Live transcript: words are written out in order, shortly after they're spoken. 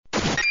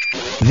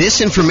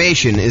This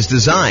information is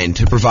designed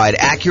to provide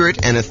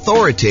accurate and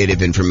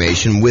authoritative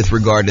information with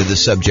regard to the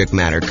subject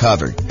matter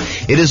covered.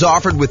 It is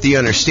offered with the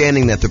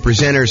understanding that the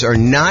presenters are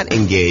not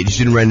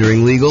engaged in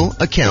rendering legal,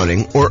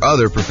 accounting, or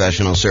other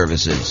professional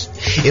services.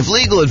 If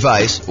legal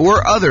advice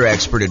or other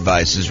expert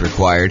advice is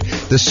required,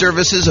 the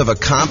services of a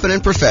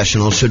competent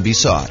professional should be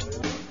sought.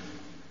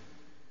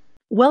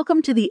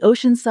 Welcome to the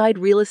Oceanside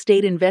Real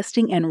Estate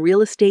Investing and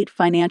Real Estate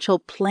Financial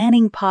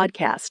Planning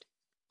Podcast.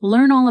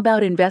 Learn all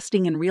about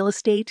investing in real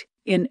estate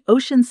in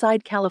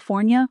Oceanside,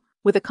 California,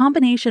 with a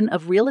combination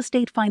of real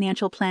estate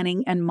financial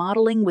planning and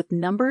modeling with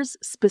numbers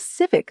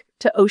specific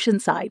to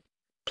Oceanside,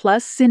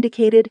 plus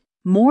syndicated,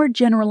 more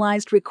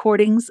generalized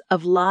recordings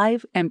of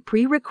live and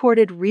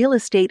pre-recorded real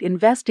estate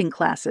investing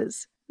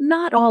classes,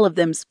 not all of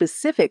them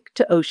specific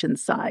to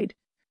Oceanside.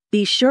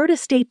 Be sure to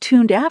stay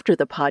tuned after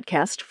the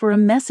podcast for a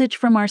message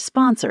from our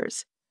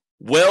sponsors.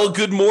 Well,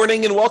 good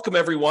morning and welcome,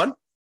 everyone.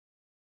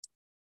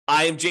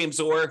 I am James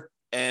Orr,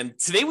 and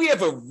today we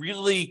have a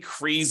really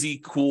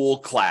crazy, cool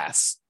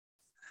class.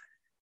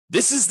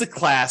 This is the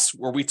class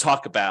where we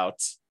talk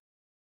about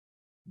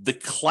the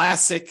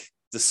classic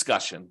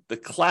discussion, the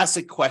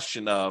classic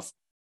question of,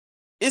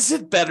 is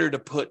it better to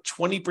put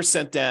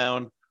 20%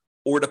 down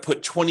or to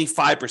put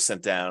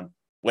 25% down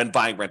when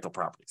buying rental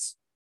properties?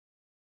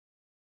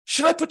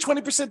 Should I put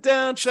 20%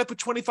 down? Should I put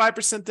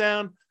 25%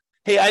 down?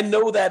 Hey, I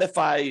know that if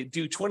I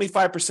do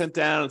 25%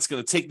 down, it's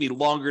going to take me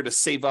longer to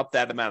save up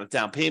that amount of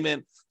down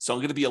payment. So I'm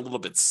going to be a little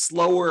bit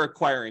slower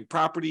acquiring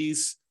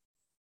properties.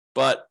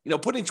 But,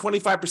 putting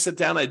 25%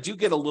 down, I do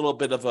get a little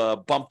bit of a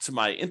bump to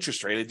my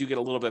interest rate. I do get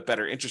a little bit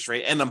better interest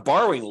rate, and I'm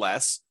borrowing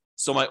less.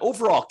 So my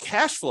overall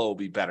cash flow will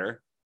be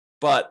better.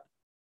 But,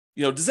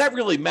 does that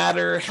really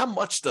matter? How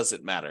much does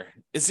it matter?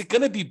 Is it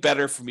going to be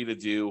better for me to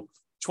do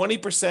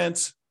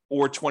 20%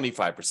 or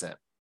 25%?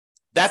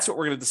 That's what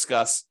we're going to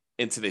discuss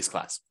in today's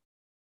class.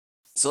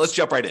 So let's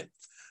jump right in.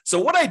 So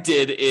what I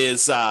did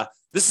is,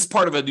 this is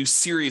part of a new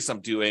series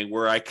I'm doing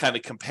where I kind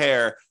of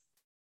compare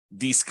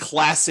these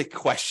classic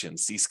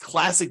questions, these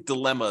classic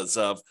dilemmas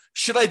of,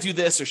 should I do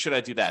this or should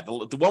I do that?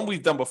 The one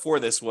we've done before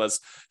this was,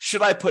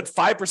 should I put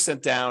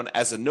 5% down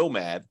as a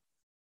nomad,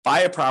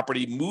 buy a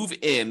property, move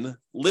in,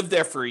 live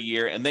there for a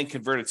year, and then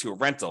convert it to a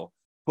rental,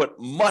 put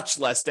much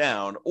less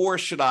down, or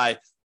should I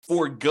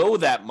forego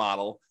that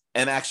model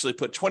and actually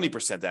put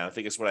 20% down? I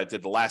think it's what I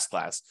did the last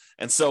class.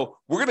 And so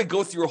we're going to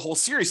go through a whole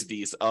series of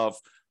these of,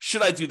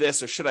 should I do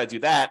this or should I do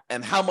that?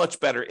 And how much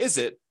better is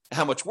it?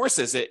 How much worse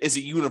is it? Is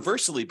it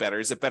universally better?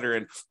 Is it better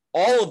in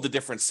all of the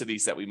different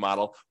cities that we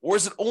model? Or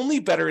is it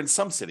only better in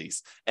some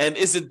cities? And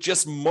is it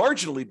just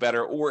marginally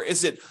better? Or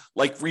is it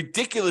like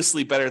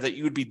ridiculously better that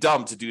you would be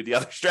dumb to do the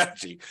other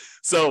strategy?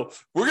 So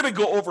we're going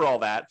to go over all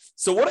that.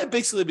 So what I've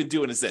basically been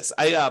doing is this.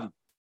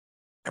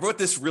 I wrote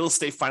this real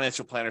estate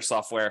financial planner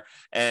software,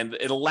 and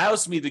it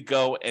allows me to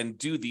go and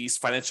do these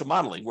financial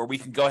modeling where we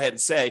can go ahead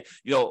and say,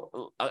 you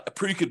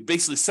could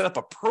basically set up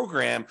a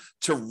program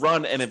to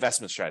run an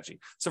investment strategy.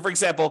 So for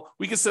example,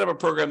 we can set up a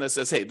program that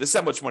says, hey, this is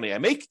how much money I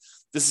make.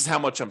 This is how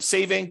much I'm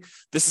saving.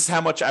 This is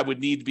how much I would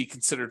need to be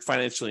considered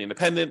financially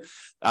independent.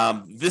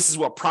 This is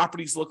what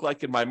properties look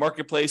like in my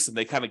marketplace, and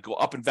they kind of go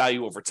up in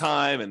value over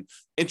time, and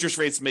interest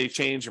rates may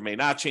change or may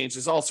not change.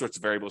 There's all sorts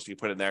of variables you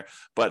put in there,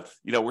 but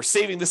we're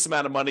saving this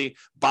amount of money.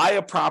 Buy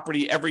a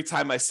property every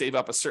time I save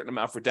up a certain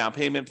amount for down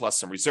payment, plus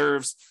some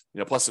reserves,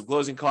 plus some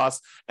closing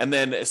costs. And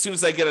then as soon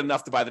as I get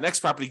enough to buy the next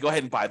property, go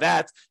ahead and buy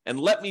that. And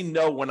let me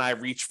know when I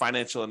reach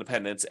financial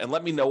independence, and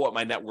let me know what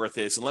my net worth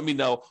is, and let me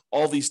know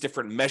all these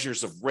different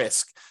measures of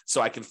risk so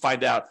I can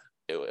find out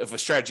if a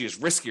strategy is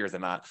riskier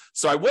than not.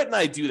 So I went and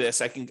I do this.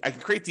 I can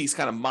create these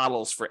kind of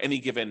models for any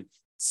given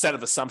set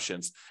of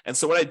assumptions. And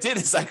so what I did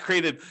is I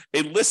created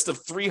a list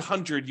of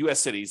 300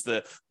 U.S. cities,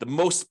 the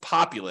most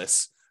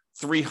populous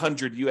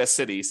 300 U.S.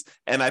 cities,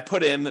 and I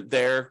put in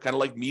their kind of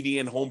like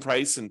median home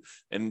price and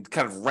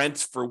kind of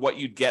rent for what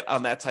you'd get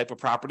on that type of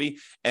property,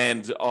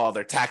 and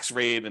their tax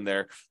rate and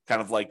their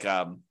kind of like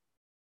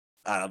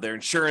their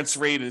insurance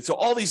rate, and so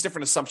all these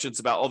different assumptions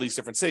about all these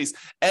different cities.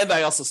 And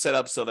I also set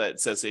up so that it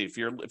says, hey, if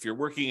you're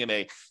working in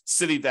a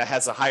city that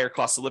has a higher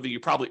cost of living, you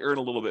probably earn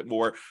a little bit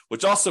more,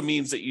 which also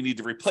means that you need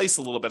to replace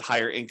a little bit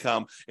higher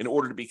income in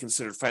order to be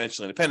considered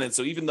financially independent.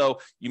 So even though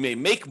you may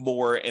make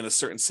more in a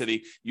certain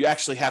city, you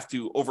actually have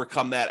to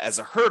overcome that as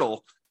a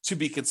hurdle to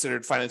be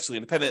considered financially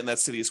independent in that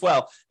city as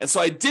well. And so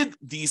I did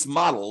these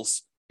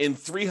models in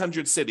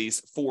 300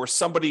 cities for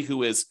somebody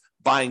who is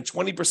buying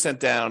 20%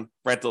 down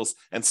rentals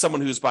and someone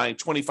who's buying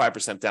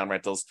 25% down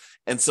rentals.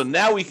 And so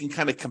now we can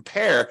kind of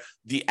compare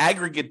the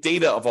aggregate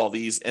data of all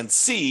these and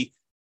see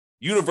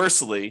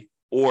universally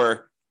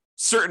or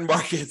certain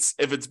markets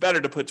if it's better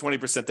to put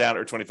 20% down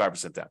or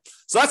 25% down.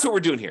 So that's what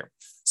we're doing here.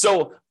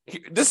 So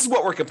this is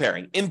what we're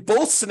comparing. In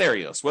both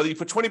scenarios, whether you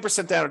put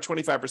 20% down or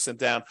 25%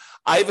 down,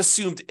 I've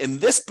assumed in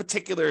this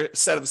particular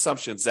set of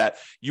assumptions that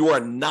you are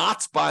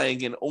not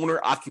buying an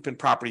owner-occupant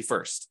property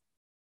first.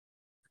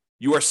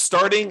 You are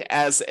starting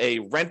as a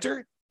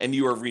renter, and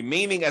you are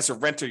remaining as a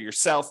renter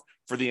yourself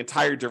for the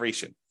entire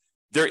duration.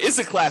 There is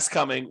a class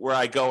coming where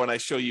I go and I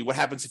show you what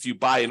happens if you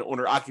buy an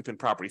owner-occupant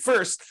property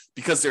first,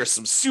 because there are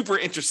some super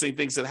interesting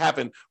things that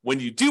happen when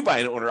you do buy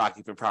an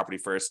owner-occupant property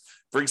first.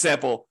 For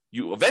example,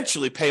 you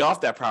eventually pay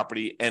off that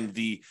property, and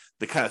the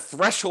kind of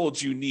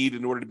thresholds you need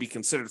in order to be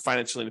considered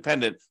financially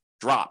independent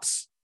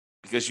drops,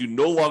 because you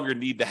no longer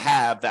need to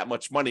have that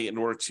much money in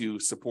order to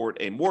support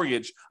a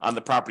mortgage on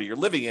the property you're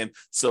living in.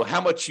 So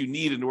how much you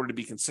need in order to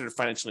be considered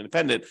financially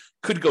independent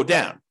could go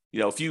down.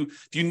 If you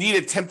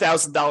needed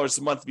 $10,000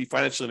 a month to be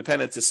financially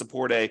independent to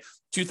support a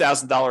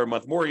 $2,000 a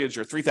month mortgage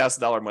or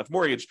 $3,000 a month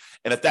mortgage,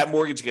 and if that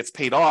mortgage gets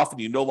paid off and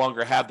you no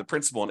longer have the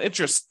principal and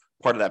interest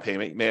part of that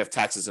payment, you may have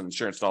taxes and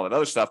insurance and all that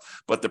other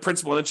stuff, but the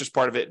principal and interest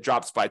part of it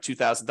drops by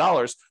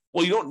 $2,000.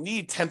 Well, you don't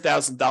need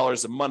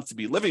 $10,000 a month to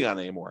be living on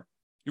anymore.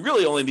 You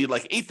really only need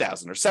like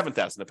 $8,000 or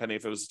 $7,000, depending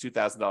if it was a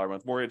 $2,000 a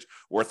month mortgage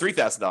or a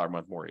 $3,000 a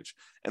month mortgage.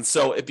 And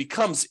so it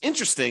becomes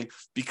interesting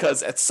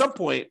because at some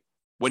point,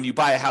 when you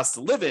buy a house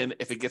to live in,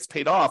 if it gets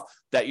paid off,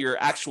 that your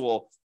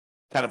actual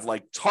kind of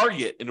like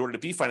target in order to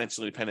be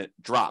financially independent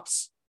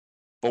drops.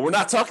 But we're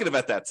not talking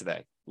about that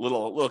today.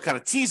 Little kind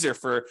of teaser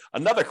for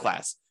another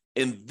class.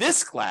 In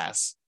this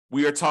class,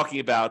 we are talking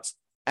about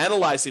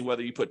analyzing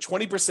whether you put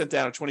 20%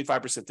 down or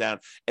 25% down,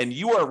 and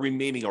you are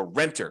remaining a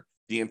renter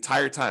the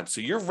entire time.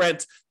 So your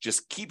rent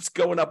just keeps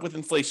going up with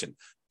inflation,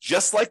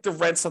 just like the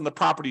rents on the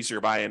properties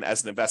you're buying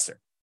as an investor,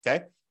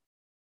 okay?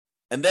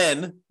 And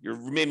then you're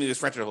remaining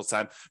this renter the whole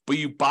time, but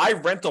you buy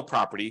rental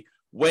property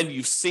when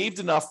you've saved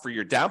enough for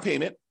your down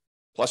payment,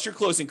 plus your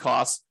closing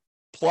costs,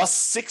 plus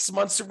 6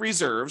 months of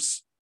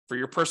reserves for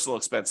your personal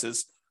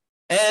expenses,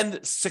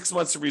 and 6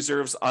 months of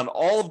reserves on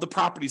all of the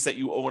properties that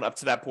you own up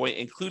to that point,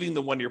 including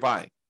the one you're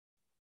buying.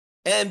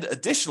 And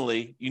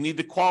additionally, you need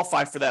to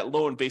qualify for that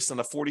loan based on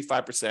a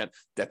 45%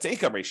 debt to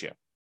income ratio.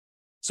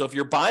 So if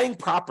you're buying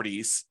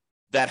properties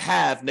that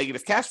have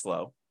negative cash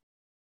flow,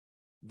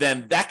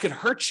 then that could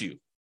hurt you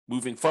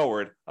moving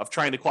forward of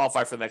trying to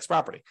qualify for the next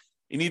property.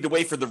 You need to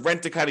wait for the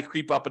rent to kind of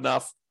creep up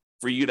enough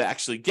for you to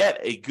actually get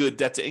a good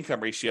debt to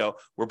income ratio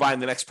where buying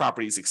the next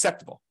property is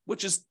acceptable,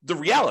 which is the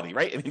reality,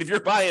 right? I mean, if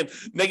you're buying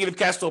negative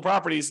cash flow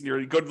properties and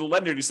you go to the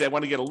lender and you say, I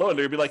want to get a loan,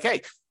 they'll be like,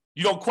 hey,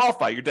 you don't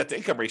qualify. Your debt to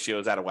income ratio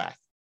is out of whack.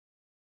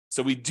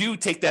 So we do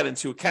take that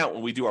into account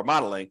when we do our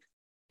modeling.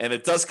 And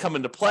it does come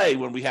into play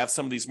when we have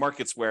some of these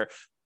markets where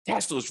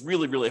cash flow is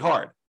really, really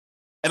hard.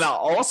 And I'll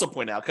also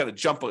point out, kind of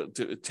jump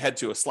to head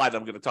to a slide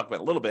I'm going to talk about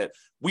a little bit.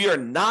 We are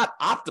not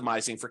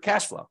optimizing for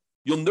cash flow.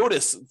 You'll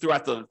notice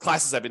throughout the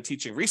classes I've been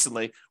teaching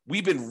recently,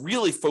 we've been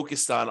really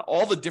focused on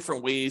all the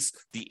different ways,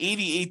 the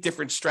 88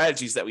 different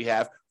strategies that we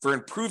have for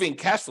improving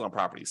cash flow on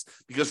properties.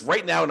 Because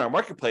right now in our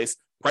marketplace,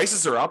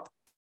 prices are up,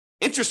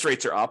 interest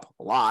rates are up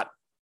a lot,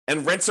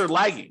 and rents are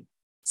lagging.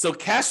 So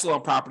cash flow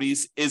on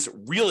properties is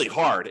really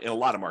hard in a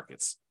lot of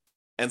markets.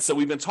 And so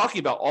we've been talking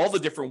about all the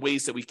different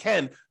ways that we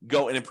can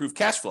go and improve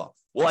cash flow.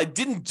 Well, I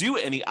didn't do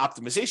any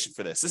optimization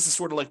for this. This is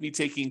sort of like me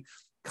taking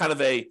kind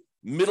of a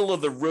middle of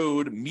the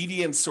road,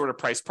 median sort of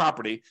price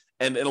property.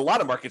 And in a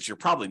lot of markets, you're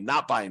probably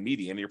not buying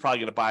median. You're probably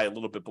going to buy a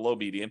little bit below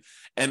median.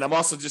 And I'm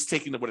also just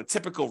taking what a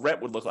typical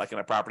rent would look like in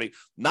a property,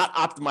 not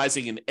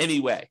optimizing in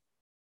any way.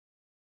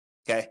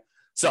 Okay.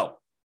 So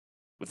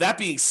with that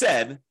being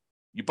said,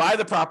 you buy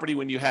the property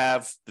when you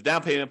have the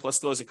down payment plus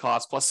closing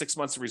costs, plus 6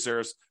 months of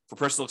reserves for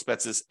personal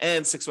expenses,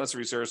 and 6 months of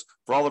reserves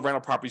for all the rental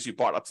properties you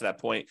bought up to that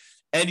point.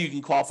 And you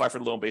can qualify for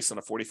the loan based on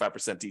a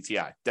 45%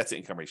 DTI, debt to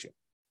income ratio.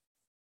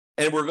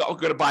 And we're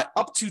going to buy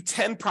up to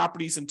 10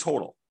 properties in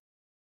total.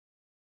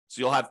 So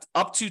you'll have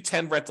up to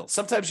 10 rentals.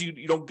 Sometimes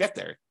you don't get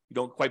there. You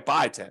don't quite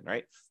buy 10,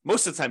 right?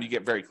 Most of the time you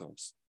get very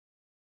close.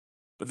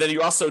 But then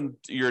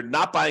you're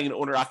not buying an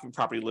owner-occupant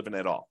property living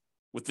at all.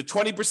 With the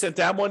 20%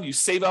 down one, you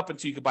save up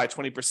until you can buy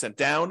 20%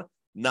 down,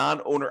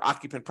 non-owner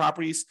occupant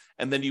properties,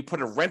 and then you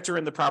put a renter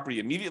in the property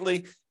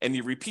immediately, and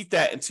you repeat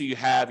that until you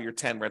have your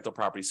 10 rental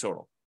properties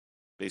total,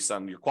 based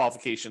on your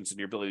qualifications and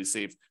your ability to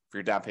save for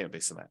your down payment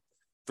based on that.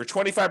 For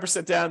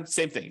 25% down,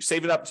 same thing. You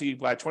save it up until you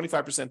buy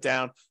 25%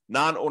 down,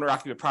 non-owner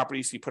occupant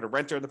properties, so you put a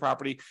renter in the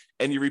property,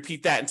 and you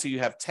repeat that until you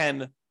have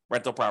 10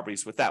 rental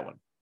properties with that one.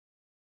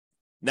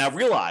 Now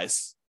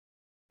realize,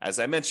 as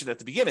I mentioned at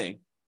the beginning,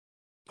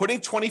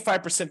 putting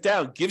 25%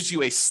 down gives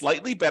you a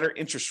slightly better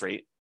interest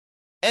rate.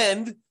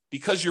 And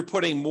because you're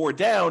putting more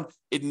down,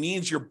 it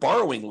means you're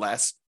borrowing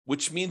less,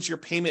 which means your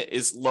payment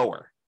is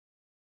lower.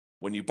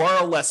 When you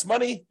borrow less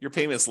money, your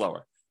payment is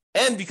lower.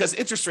 And because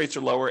interest rates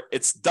are lower,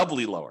 it's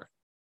doubly lower.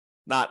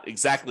 Not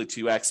exactly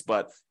 2x,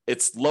 but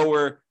it's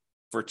lower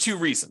for two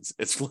reasons.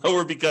 It's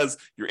lower because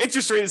your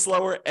interest rate is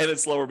lower, and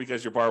it's lower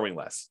because you're borrowing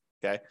less.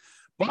 Okay.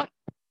 But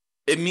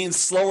it means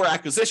slower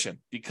acquisition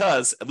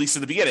because, at least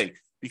in the beginning,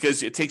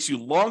 because it takes you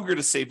longer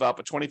to save up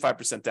a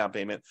 25% down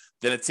payment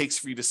than it takes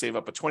for you to save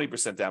up a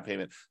 20% down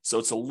payment. So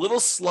it's a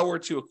little slower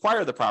to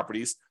acquire the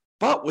properties,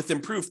 but with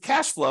improved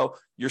cash flow,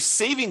 your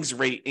savings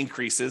rate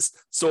increases.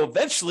 So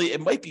eventually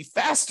it might be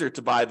faster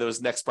to buy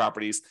those next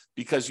properties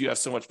because you have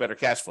so much better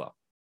cash flow.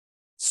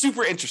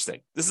 Super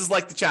interesting. This is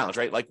like the challenge,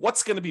 right? Like,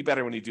 what's going to be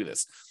better when you do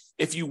this?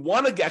 if you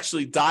want to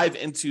actually dive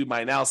into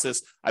my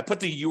analysis, I put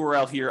the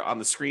URL here on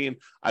the screen.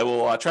 I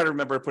will try to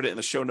remember to put it in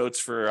the show notes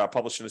for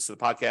publishing this to the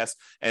podcast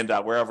and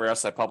wherever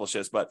else I publish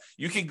this. But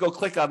you can go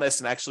click on this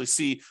and actually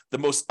see the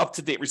most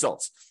up-to-date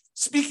results.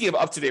 Speaking of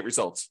up-to-date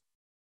results,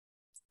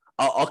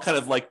 I'll kind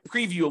of like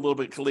preview a little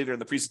bit later in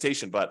the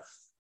presentation, but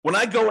when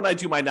I go and I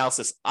do my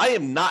analysis, I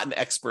am not an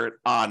expert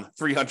on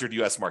 300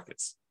 US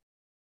markets,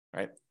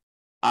 right?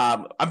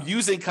 I'm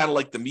using kind of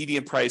like the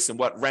median price and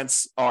what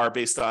rents are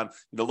based on,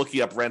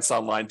 looking up rents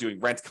online, doing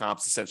rent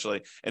comps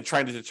essentially, and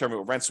trying to determine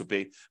what rents would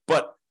be.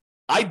 But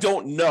I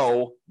don't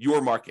know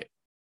your market.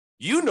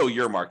 You know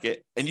your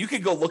market, and you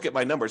can go look at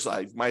my numbers.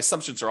 My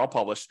assumptions are all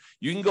published.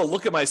 You can go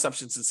look at my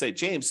assumptions and say,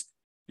 James,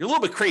 you're a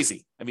little bit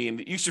crazy. I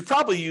mean, you should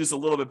probably use a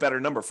little bit better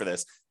number for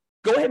this.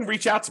 Go ahead and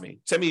reach out to me.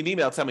 Send me an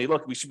email. Tell me,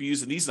 look, we should be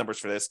using these numbers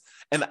for this.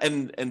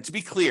 And to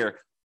be clear,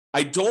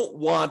 I don't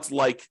want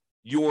like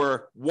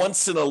your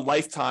once in a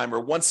lifetime or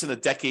once in a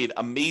decade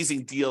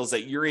amazing deals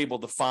that you're able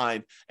to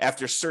find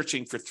after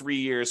searching for 3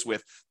 years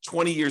with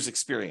 20 years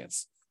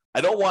experience.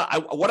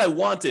 What I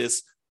want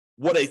is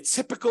what a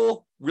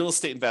typical real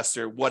estate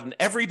investor, what an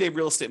everyday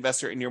real estate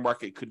investor in your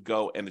market could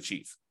go and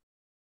achieve,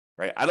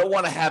 right? I don't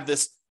want to have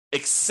this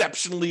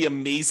exceptionally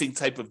amazing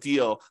type of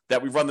deal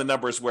that we run the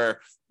numbers where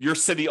your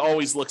city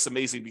always looks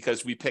amazing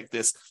because we picked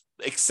this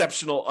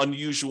exceptional,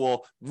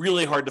 unusual,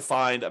 really hard to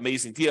find,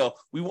 amazing deal.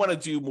 We want to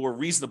do more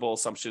reasonable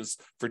assumptions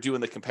for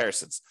doing the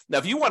comparisons. Now,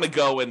 if you want to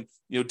go and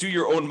do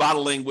your own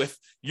modeling with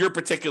your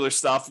particular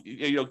stuff,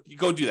 you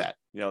go do that.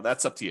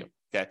 That's up to you.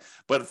 Okay.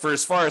 But for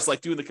as far as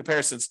like doing the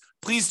comparisons,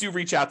 please do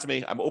reach out to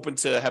me. I'm open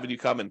to having you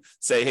come and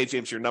say, hey,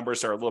 James, your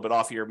numbers are a little bit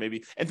off here,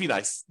 maybe, and be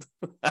nice.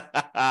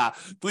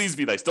 Please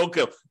be nice. Don't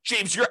go,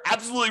 James, you're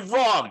absolutely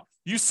wrong.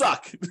 You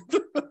suck.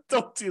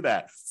 Don't do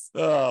that.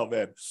 Oh,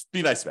 man.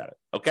 Be nice about it.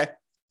 Okay.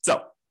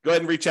 So go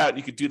ahead and reach out.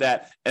 You could do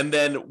that. And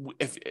then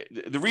if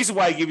the reason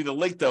why I give you the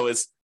link, though,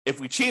 is if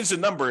we change the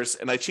numbers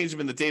and I change them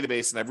in the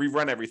database and I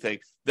rerun everything,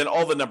 then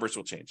all the numbers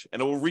will change.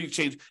 And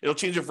it'll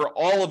change it for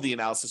all of the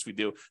analysis we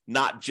do,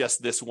 not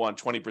just this one,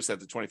 20%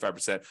 to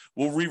 25%.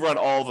 We'll rerun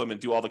all of them and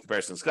do all the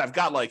comparisons. I've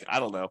got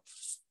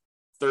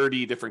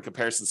 30 different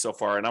comparisons so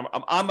far, and I'm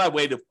on my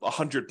way to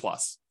 100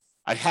 plus.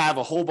 I have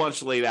a whole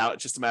bunch laid out.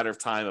 It's just a matter of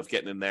time of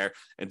getting in there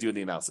and doing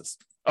the analysis.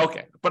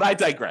 Okay, but I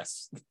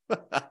digress.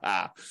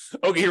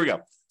 Okay, here we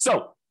go.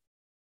 So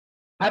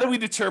how do we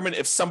determine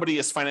if somebody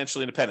is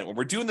financially independent? When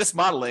we're doing this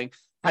modeling,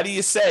 how do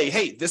you say,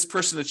 hey, this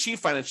person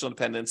achieved financial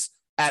independence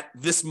at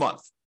this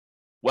month?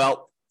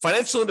 Well,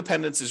 financial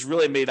independence is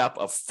really made up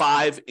of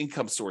 5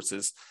 income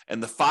sources,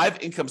 and the 5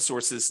 income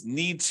sources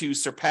need to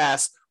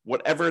surpass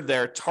whatever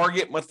their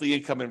target monthly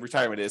income in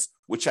retirement is,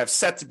 which I've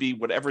set to be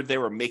whatever they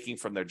were making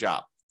from their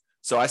job.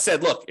 So I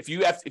said, look, if you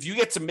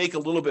get to make a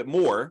little bit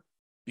more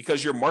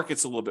because your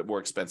market's a little bit more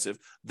expensive,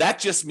 that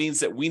just means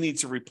that we need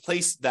to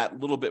replace that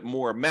little bit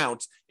more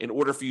amount in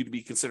order for you to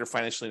be considered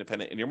financially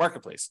independent in your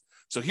marketplace.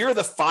 So here are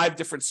the 5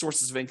 different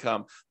sources of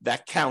income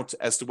that count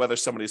as to whether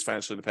somebody is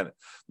financially independent.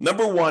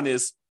 Number 1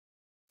 is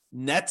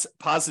net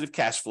positive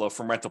cash flow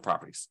from rental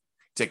properties.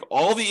 Take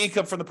all the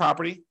income from the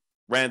property,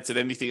 rent, and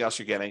anything else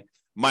you're getting,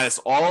 minus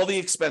all the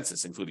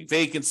expenses, including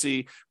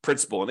vacancy,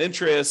 principal and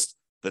interest,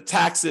 the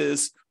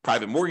taxes,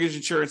 private mortgage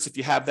insurance if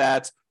you have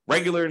that,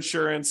 regular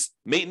insurance,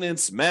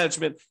 maintenance,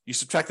 management. You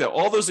subtract out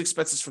all those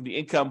expenses from the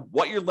income.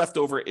 What you're left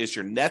over is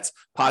your net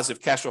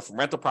positive cash flow from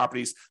rental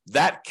properties.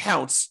 That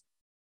counts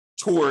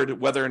toward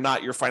whether or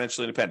not you're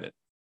financially independent.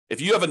 If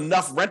you have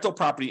enough rental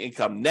property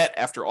income net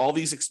after all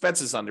these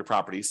expenses on your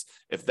properties,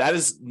 if that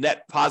is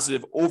net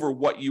positive over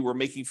what you were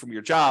making from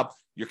your job,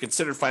 you're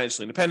considered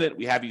financially independent.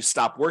 We have you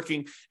stop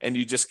working and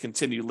you just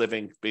continue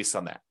living based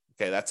on that.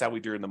 Okay, that's how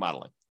we do in the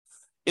modeling.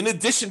 In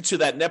addition to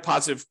that net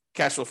positive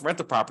cash flow from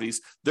rental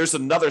properties, there's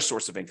another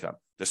source of income.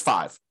 There's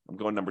 5. I'm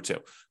going number 2.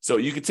 So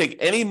you can take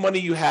any money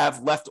you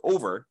have left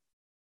over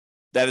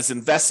that is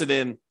invested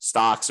in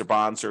stocks or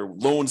bonds or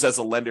loans as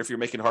a lender, if you're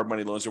making hard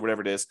money loans or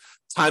whatever it is,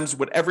 times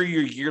whatever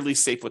your yearly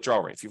safe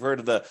withdrawal rate. If you've heard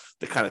of the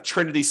kind of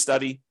Trinity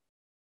study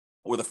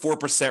or the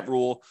 4%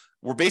 rule,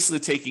 we're basically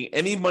taking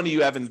any money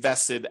you have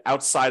invested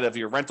outside of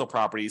your rental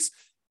properties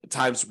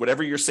times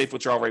whatever your safe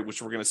withdrawal rate,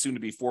 which we're going to assume to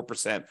be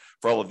 4%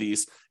 for all of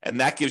these. And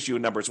that gives you a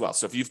number as well.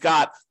 So if you've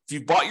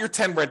bought your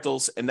 10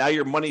 rentals and now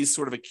your money is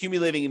sort of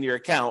accumulating in your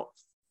account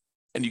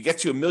and you get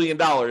to $1 million,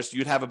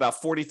 you'd have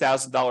about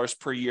 $40,000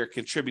 per year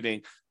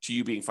contributing to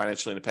you being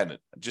financially independent.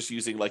 I'm just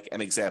using like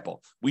an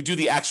example. We do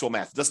the actual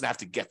math. It doesn't have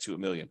to get to $1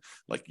 million.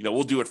 Like,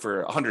 we'll do it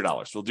for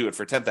 $100. We'll do it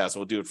for $10,000.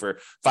 We'll do it for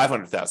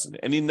 $500,000.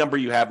 Any number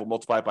you have, we'll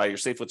multiply by your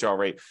safe withdrawal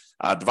rate,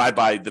 divide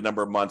by the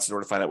number of months in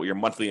order to find out what your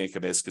monthly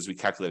income is, because we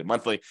calculate it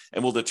monthly,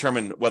 and we'll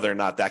determine whether or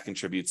not that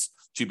contributes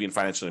to being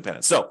financially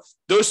independent. So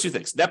those 2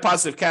 things, net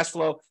positive cash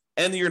flow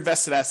and your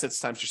invested assets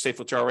times your safe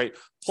withdrawal rate,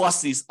 plus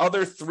these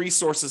other 3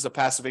 sources of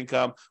passive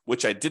income,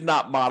 which I did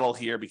not model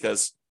here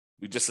because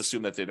we just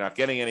assume that they're not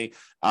getting any,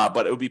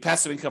 but it would be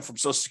passive income from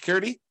Social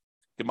Security. You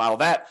can model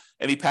that.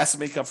 Any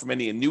passive income from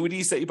any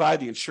annuities that you buy,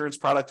 the insurance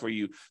product where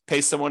you pay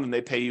someone and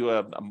they pay you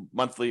a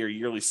monthly or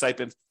yearly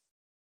stipend.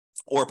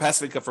 or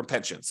passive income from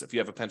pensions if you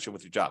have a pension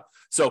with your job.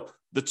 So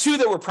the two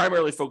that we're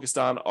primarily focused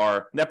on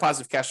are net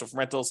positive cash flow from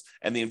rentals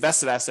and the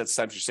invested assets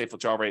times your safe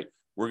withdrawal rate.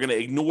 We're going to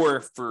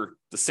ignore, for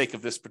the sake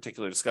of this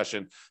particular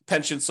discussion,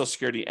 pensions, Social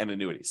Security, and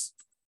annuities.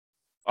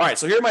 All right,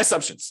 so here are my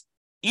assumptions.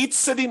 Each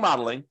city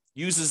modeling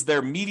uses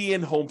their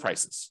median home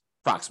prices,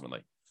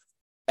 approximately,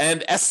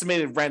 and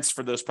estimated rents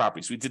for those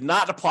properties. We did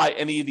not apply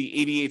any of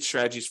the 88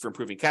 strategies for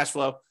improving cash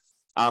flow.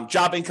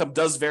 Job income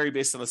does vary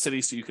based on the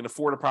city, so you can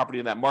afford a property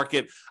in that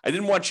market. I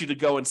didn't want you to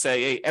go and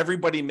say, hey,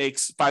 everybody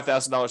makes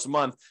 $5,000 a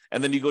month,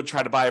 and then you go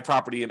try to buy a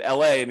property in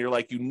LA, and you're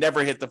like, you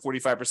never hit the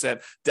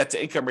 45% debt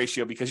to income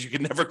ratio because you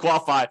can never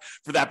qualify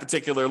for that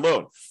particular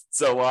loan.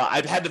 So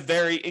I've had to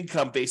vary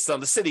income based on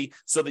the city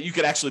so that you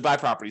could actually buy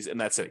properties in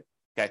that city.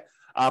 Okay.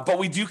 But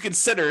we do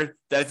consider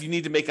that if you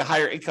need to make a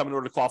higher income in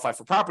order to qualify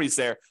for properties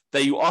there,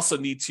 that you also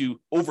need to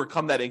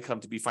overcome that income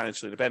to be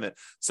financially independent.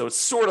 So it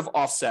sort of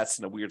offsets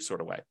in a weird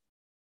sort of way.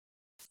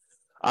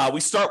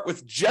 We start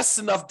with just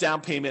enough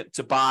down payment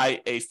to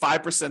buy a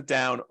 5%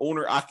 down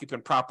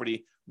owner-occupant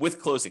property with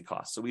closing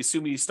costs. So we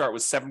assume you start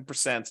with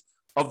 7%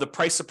 of the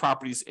price of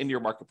properties in your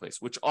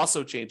marketplace, which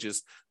also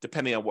changes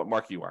depending on what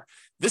market you are.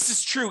 This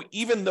is true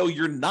even though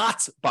you're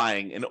not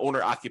buying an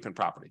owner-occupant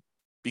property,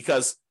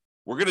 because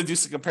we're going to do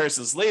some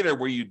comparisons later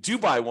where you do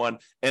buy one,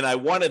 and I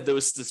wanted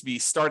those to be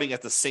starting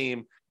at the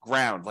same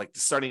ground, like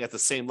starting at the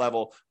same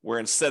level, where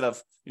instead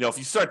of, if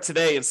you start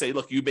today and say,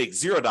 look, you make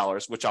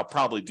 $0, which I'll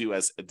probably do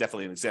as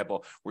definitely an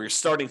example, where you're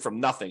starting from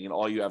nothing and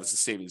all you have is a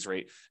savings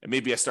rate, and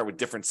maybe I start with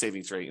different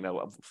savings rate,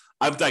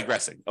 I'm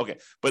digressing. Okay.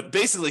 But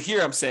basically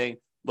here I'm saying,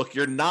 look,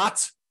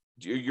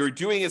 you're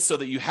doing it so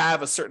that you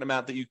have a certain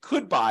amount that you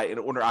could buy an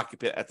owner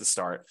occupant at the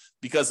start,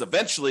 because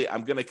eventually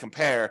I'm going to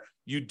compare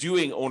you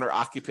doing owner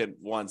occupant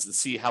ones and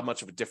see how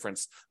much of a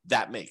difference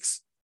that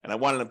makes. And I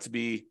wanted them to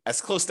be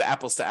as close to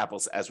apples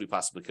as we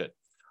possibly could.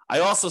 I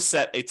also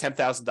set a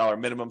 $10,000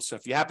 minimum. So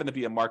if you happen to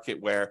be a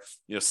market where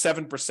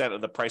 7% of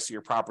the price of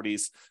your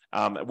properties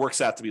it works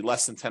out to be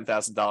less than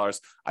 $10,000,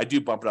 I do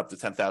bump it up to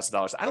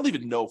 $10,000. I don't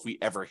even know if we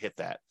ever hit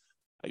that.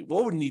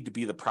 What would need to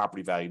be the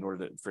property value in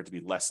order for it to be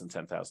less than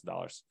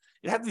 $10,000?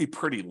 It had to be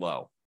pretty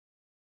low.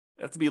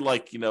 It had to be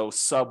like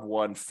sub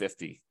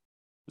 150.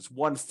 It's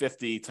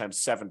 150 times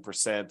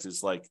 7%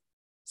 is like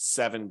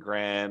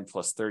 $7,000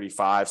 plus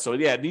 35. So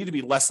yeah, it needed to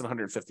be less than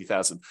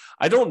 150,000.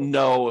 I don't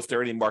know if there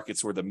are any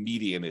markets where the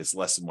median is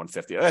less than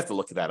 150. I have to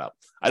look that up.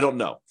 I don't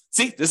know.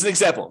 See, this is an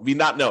example of me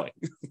not knowing.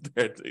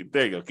 There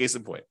you go. Case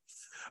in point.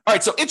 All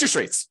right. So interest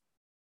rates.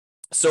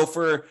 So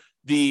for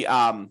the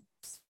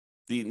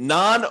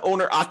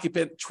non-owner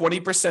occupant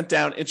 20%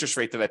 down interest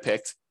rate that I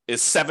picked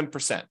is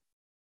 7%.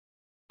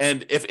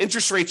 And if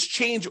interest rates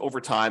change over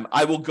time,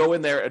 I will go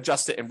in there,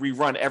 adjust it, and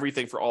rerun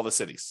everything for all the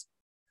cities.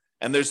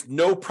 And there's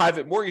no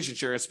private mortgage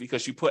insurance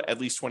because you put at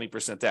least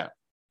 20% down.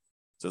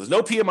 So there's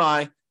no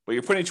PMI, but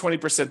you're putting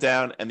 20%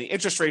 down, and the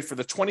interest rate for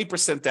the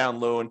 20% down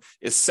loan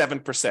is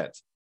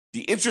 7%.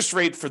 The interest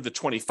rate for the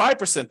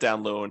 25%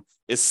 down loan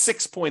is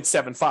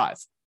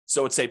 6.75.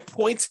 So it's a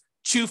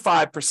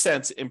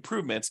 0.25%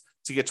 improvement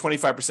to get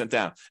 25%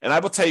 down. And I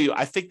will tell you,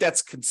 I think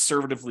that's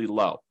conservatively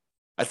low.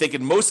 I think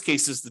in most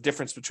cases, the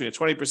difference between a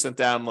 20%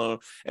 down loan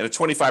and a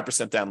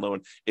 25% down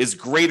loan is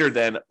greater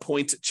than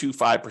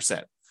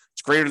 0.25%.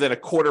 It's greater than a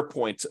quarter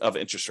point of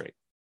interest rate.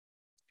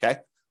 Okay.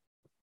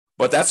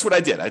 But that's what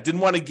I did. I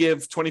didn't want to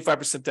give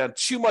 25% down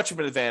too much of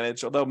an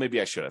advantage, although maybe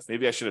I should have.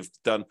 Maybe I should have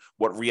done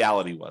what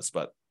reality was,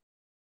 but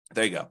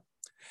there you go.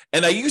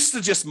 And I used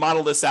to just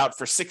model this out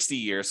for 60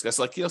 years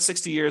because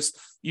 60 years,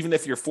 even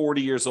if you're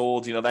 40 years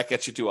old, that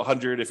gets you to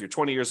 100. If you're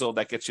 20 years old,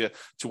 that gets you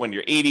to when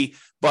you're 80.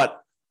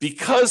 But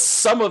because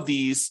some of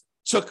these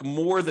took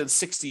more than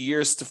 60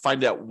 years to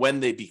find out when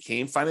they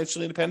became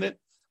financially independent,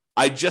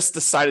 I just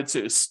decided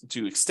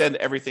to extend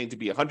everything to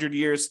be 100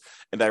 years.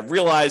 And I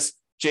realized,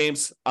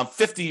 James, I'm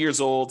 50 years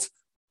old.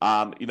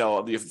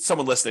 If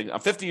someone listening,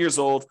 I'm 50 years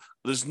old.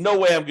 There's no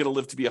way I'm going to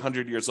live to be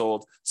 100 years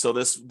old. So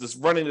this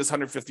running this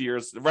 150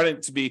 years, running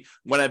to be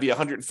when I be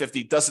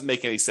 150 doesn't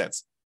make any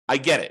sense. I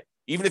get it.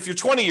 Even if you're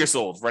 20 years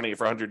old, running it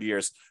for 100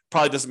 years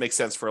probably doesn't make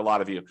sense for a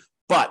lot of you.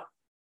 But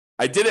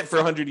I did it for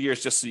 100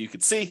 years just so you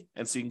could see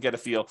and so you can get a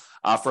feel.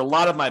 For a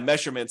lot of my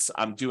measurements,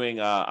 I'm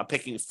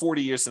picking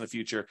 40 years in the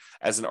future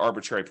as an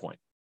arbitrary point.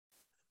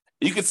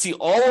 You can see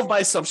all of my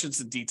assumptions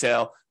in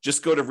detail.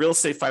 Just go to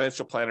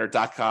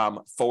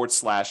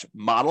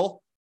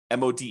realestatefinancialplanner.com/model,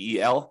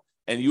 MODEL,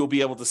 and you'll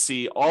be able to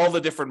see all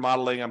the different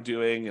modeling I'm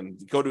doing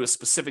and go to a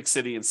specific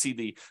city and see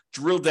the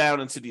drill down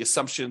into the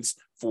assumptions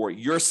for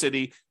your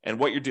city and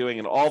what you're doing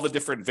and all the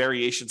different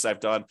variations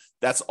I've done.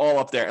 That's all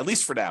up there, at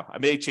least for now. I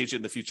may change it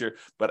in the future,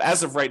 but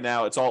as of right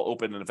now, it's all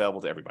open and available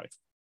to everybody.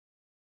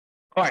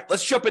 All right,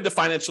 let's jump into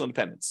financial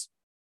independence.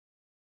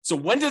 So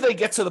when do they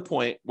get to the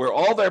point where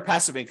all their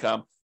passive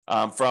income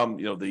from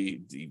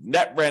the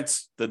net rent,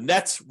 the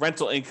net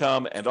rental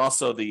income, and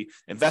also the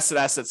invested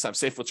assets times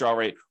safe withdrawal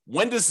rate,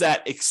 when does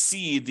that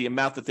exceed the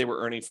amount that they were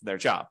earning from their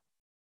job?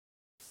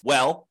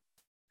 Well,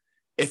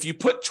 if you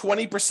put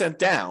 20%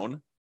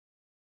 down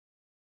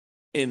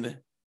in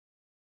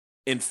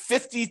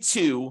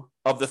 52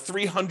 of the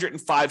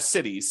 305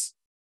 cities,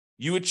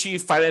 you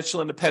achieve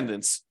financial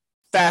independence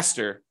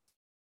faster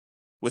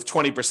with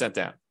 20%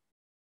 down.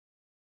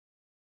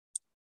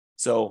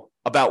 So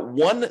about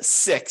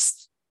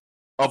 1/6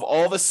 of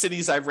all the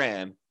cities I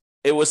ran,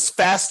 it was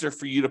faster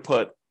for you to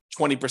put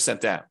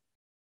 20% down.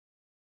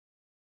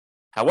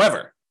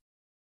 However,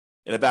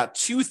 in about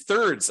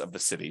 2/3 of the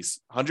cities,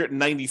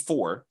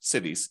 194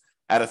 cities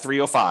out of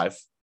 305,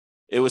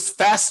 it was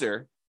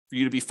faster for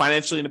you to be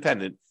financially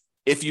independent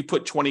if you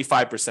put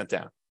 25%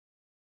 down.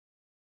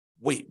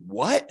 Wait,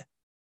 what?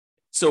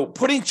 So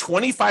putting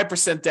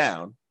 25%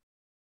 down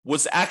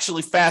was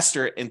actually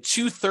faster in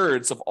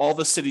 2/3 of all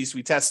the cities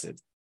we tested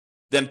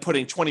than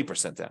putting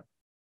 20% down.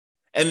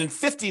 And in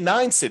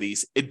 59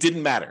 cities, it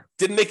didn't matter.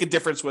 Didn't make a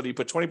difference whether you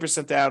put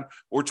 20% down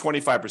or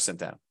 25%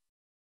 down.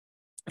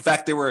 In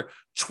fact, there were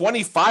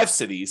 25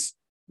 cities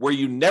where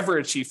you never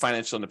achieved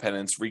financial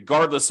independence,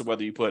 regardless of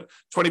whether you put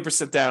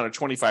 20% down or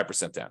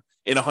 25% down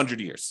in 100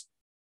 years.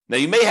 Now,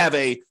 you may have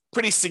a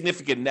pretty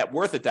significant net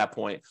worth at that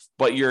point,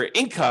 but your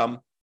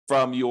income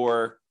from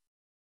your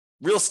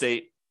real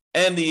estate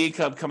and the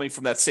income coming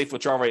from that safe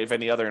withdrawal rate of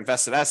any other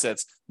invested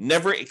assets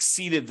never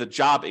exceeded the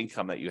job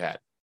income that you had.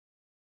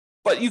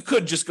 But you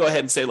could just go ahead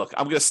and say, look,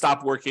 I'm going to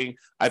stop working.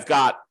 I've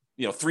got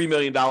 $3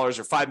 million or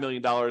 $5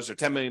 million or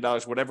 $10 million,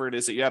 whatever it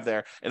is that you have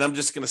there, and I'm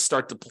just going to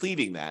start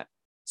depleting that.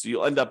 So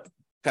you'll end up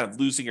kind of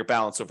losing your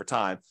balance over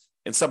time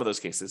in some of those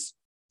cases.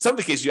 Some of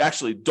the cases you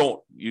actually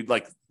don't, you'd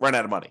like run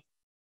out of money.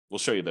 We'll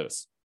show you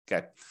those.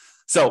 Okay.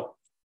 So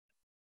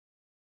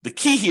the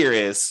key here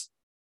is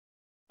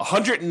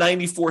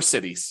 194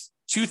 cities,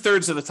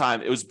 2/3 of the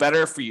time, it was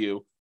better for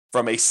you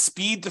from a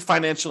speed to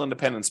financial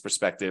independence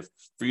perspective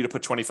for you to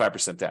put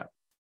 25% down.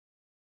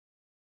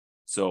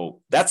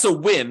 So that's a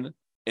win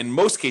in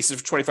most cases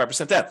for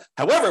 25% down.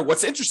 However,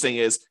 what's interesting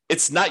is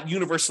it's not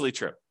universally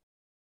true.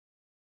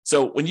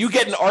 So when you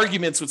get in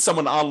arguments with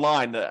someone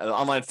online, an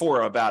online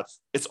forum about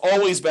it's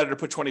always better to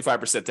put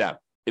 25% down,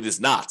 it is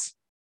not.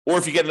 Or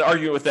if you get in an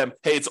argument with them,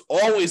 hey, it's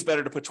always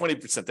better to put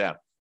 20% down.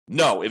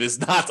 No, it is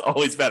not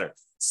always better.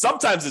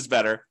 Sometimes it's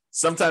better,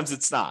 sometimes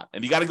it's not.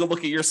 And you got to go look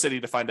at your city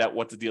to find out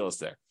what the deal is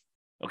there.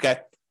 Okay?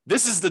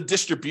 This is the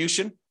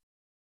distribution.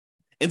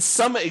 In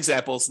some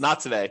examples, not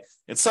today,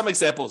 in some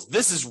examples,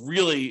 this is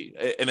really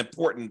an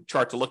important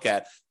chart to look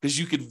at because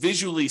you could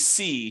visually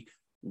see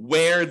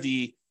where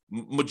the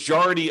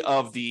majority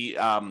of the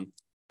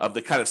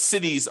kind of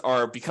cities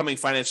are becoming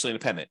financially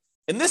independent.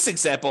 In this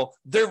example,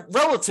 they're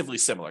relatively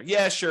similar.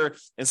 Yeah, sure.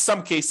 In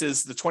some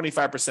cases, the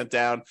 25%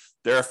 down,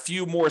 there are a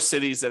few more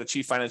cities that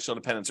achieve financial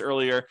independence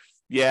earlier.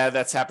 Yeah,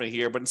 that's happening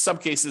here. But in some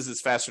cases,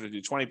 it's faster to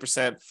do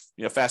 20%,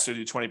 faster to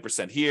do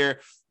 20%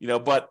 here,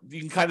 but you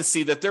can kind of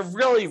see that they're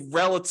really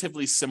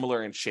relatively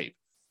similar in shape.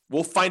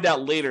 We'll find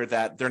out later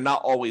that they're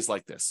not always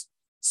like this.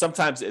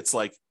 Sometimes it's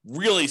like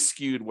really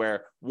skewed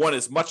where one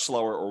is much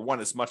slower or one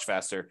is much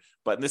faster.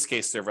 But in this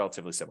case, they're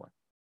relatively similar.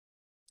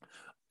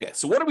 Okay,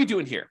 so what are we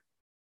doing here?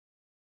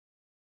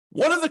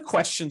 One of the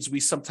questions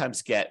we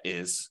sometimes get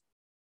is,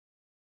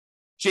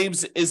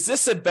 James, is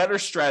this a better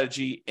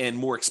strategy in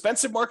more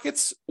expensive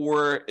markets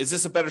or is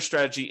this a better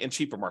strategy in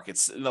cheaper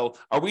markets?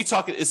 Are we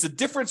talking, is the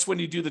difference when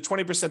you do the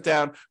 20%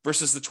 down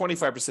versus the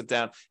 25%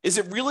 down, is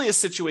it really a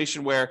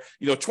situation where,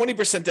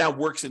 20% down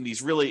works in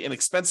these really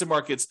inexpensive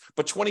markets,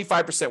 but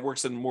 25%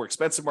 works in more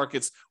expensive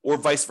markets or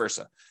vice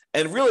versa?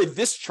 And really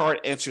this chart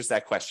answers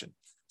that question.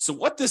 So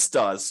what this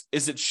does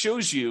is it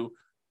shows you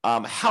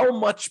how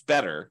much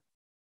better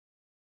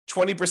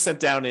 20%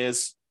 down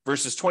is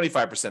versus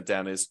 25%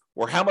 down is,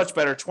 or how much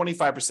better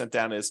 25%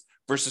 down is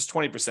versus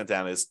 20%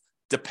 down is,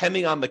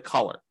 depending on the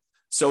color.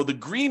 So the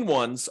green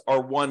ones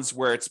are ones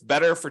where it's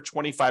better for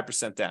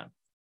 25% down.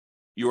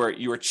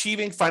 You're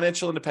achieving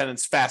financial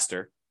independence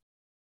faster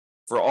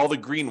for all the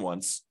green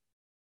ones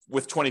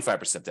with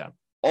 25% down.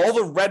 All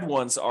the red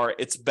ones are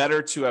it's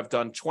better to have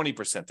done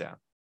 20% down.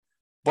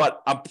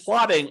 But I'm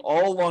plotting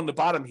all along the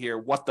bottom here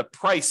what the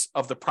price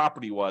of the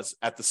property was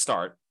at the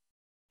start.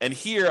 And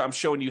here I'm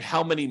showing you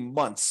how many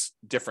months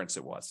difference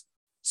it was.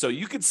 So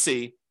you can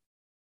see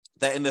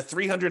that in the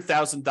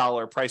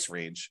 $300,000 price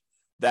range,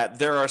 that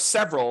there are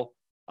several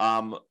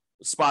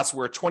spots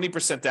where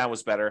 20% down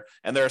was better,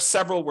 and there are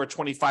several where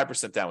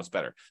 25% down was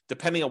better,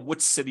 depending on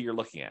which city you're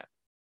looking at.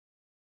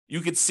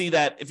 You could see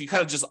that if you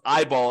kind of just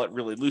eyeball it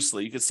really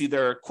loosely, you can see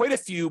there are quite a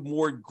few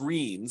more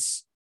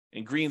greens,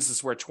 and greens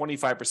is where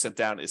 25%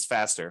 down is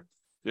faster.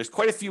 There's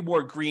quite a few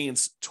more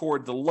greens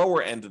toward the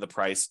lower end of the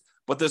price,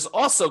 but there's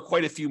also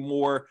quite a few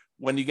more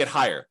when you get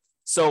higher.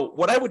 So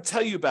what I would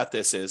tell you about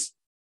this is,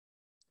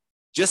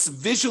 just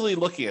visually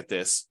looking at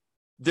this,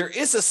 there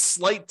is a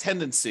slight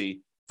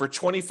tendency for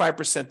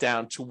 25%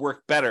 down to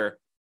work better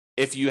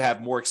if you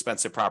have more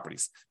expensive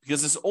properties,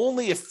 because there's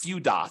only a few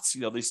dots,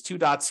 these two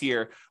dots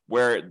here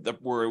where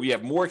we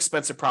have more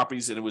expensive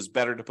properties and it was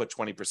better to put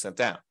 20%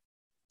 down.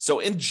 So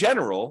in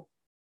general,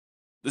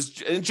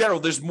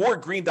 there's more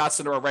green dots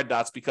than there are red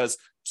dots because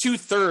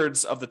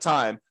 2/3 of the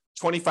time,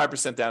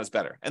 25% down is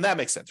better. And that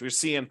makes sense. We're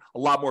seeing a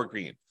lot more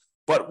green.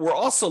 But we're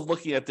also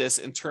looking at this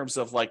in terms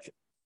of like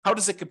how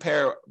does it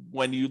compare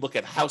when you look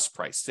at house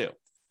price too?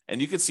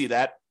 And you can see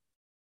that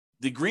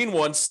the green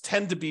ones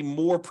tend to be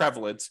more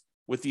prevalent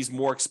with these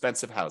more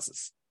expensive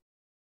houses.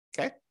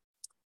 Okay.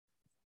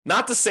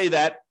 Not to say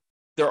that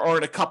there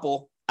aren't a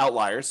couple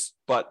outliers,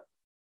 but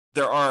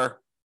there are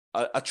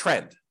a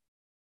trend,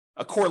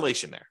 a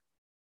correlation there.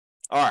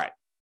 All right.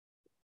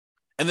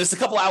 And there's a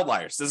couple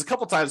outliers. There's a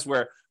couple times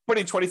where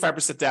putting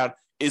 25% down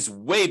is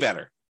way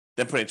better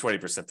than putting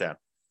 20% down.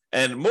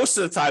 And most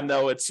of the time,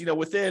 though, it's,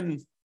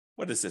 within,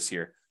 what is this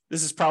here?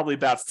 This is probably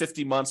about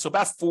 50 months, so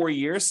about 4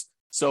 years.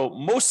 So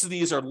most of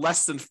these are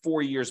less than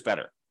 4 years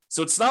better.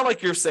 So it's not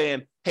like you're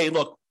saying, hey,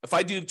 look, if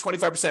I do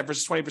 25%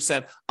 versus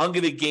 20%, I'm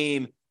going to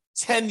gain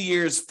 10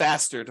 years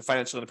faster to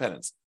financial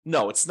independence.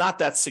 No, it's not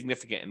that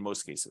significant in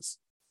most cases.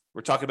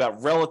 We're talking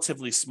about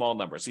relatively small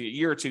numbers, a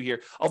year or two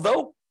here.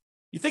 Although,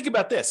 you think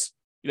about this,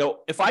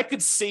 if I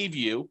could save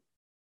you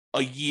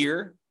a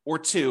year or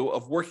two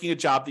of working a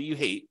job that you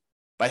hate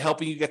by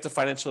helping you get to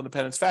financial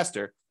independence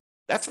faster,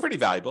 that's pretty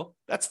valuable.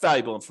 That's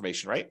valuable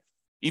information, right?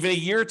 Even a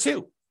year or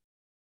two,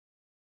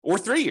 or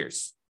 3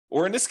 years,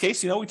 or in this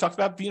case, we talked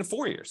about being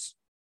 4 years.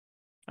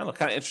 I don't know,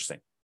 kind of interesting.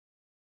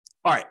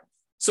 All right,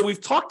 so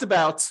we've talked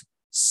about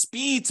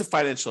speed to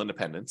financial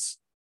independence,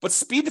 but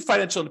speed to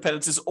financial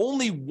independence is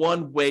only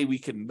one way we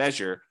can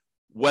measure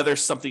whether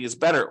something is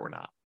better or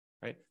not,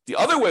 right? The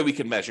other way we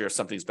can measure if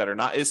something's better or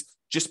not is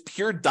just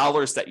pure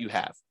dollars that you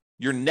have,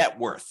 your net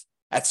worth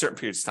at certain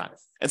periods of time.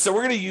 And so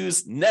we're going to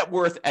use net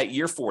worth at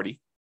year 40,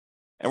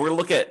 and we're going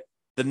to look at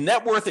the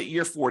net worth at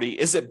year 40.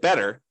 Is it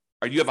better,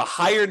 or do you have a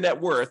higher net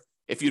worth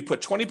if you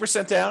put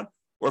 20% down,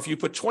 or if you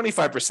put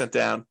 25%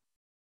 down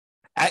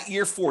at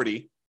year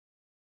 40,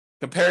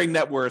 comparing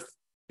net worth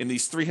in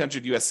these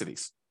 300 US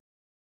cities?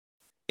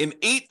 In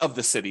 8 of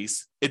the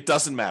cities, it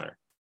doesn't matter.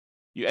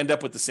 You end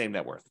up with the same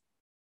net worth,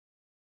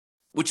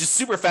 which is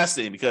super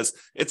fascinating because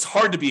it's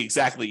hard to be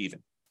exactly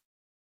even.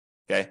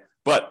 Okay.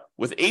 But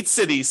with 8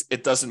 cities,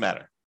 it doesn't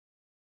matter.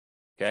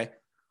 Okay.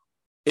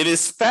 It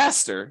is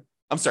faster.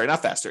 I'm sorry,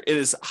 not faster. It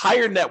is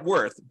higher net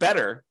worth,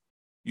 better.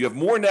 You have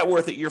more net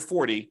worth at year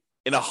 40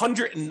 in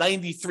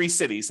 193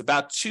 cities,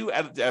 about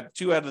two-thirds,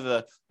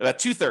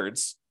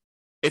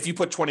 if you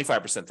put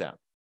 25% down.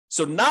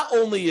 So not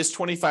only is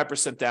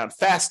 25% down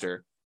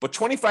faster, but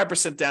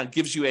 25% down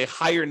gives you a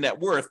higher net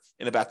worth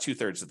in about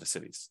 2/3 of the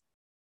cities.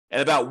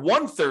 And about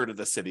 1/3 of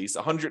the cities,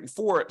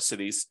 104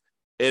 cities,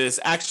 it is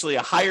actually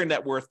a higher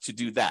net worth to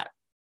do that,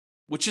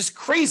 which is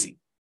crazy.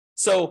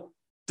 So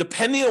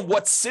depending on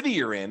what city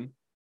you're in,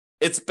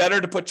 it's better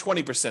to put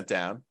 20%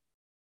 down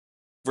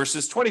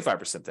versus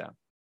 25% down.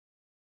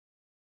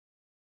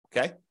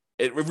 Okay?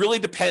 It really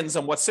depends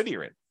on what city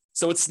you're in.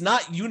 So it's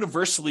not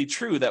universally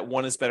true that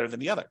one is better than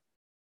the other.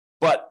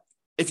 But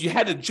if you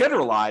had to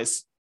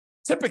generalize,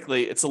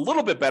 typically it's a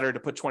little bit better to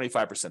put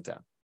 25%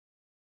 down.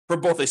 From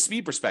both a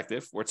speed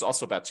perspective, where it's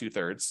also about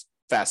 2/3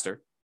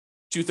 faster,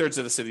 2/3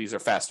 of the cities are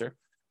faster,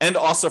 and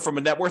also from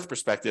a net worth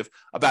perspective,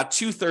 about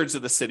 2/3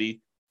 of the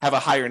city have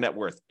a higher net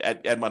worth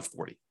at month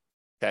 40.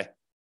 Okay.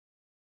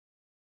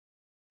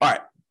 All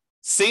right.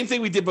 Same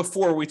thing we did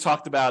before. We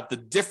talked about the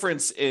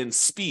difference in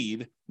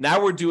speed.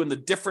 Now we're doing the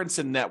difference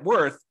in net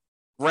worth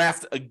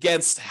graphed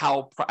against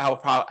how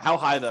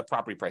high the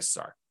property prices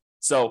are.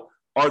 So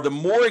are the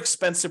more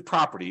expensive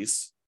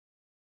properties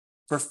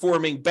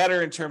performing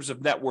better in terms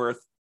of net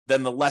worth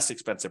than the less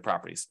expensive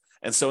properties?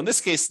 And so in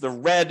this case, the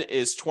red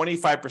is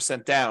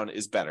 25% down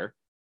is better.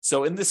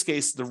 So in this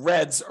case, the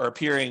reds are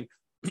appearing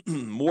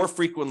more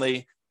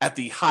frequently at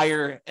the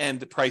higher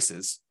end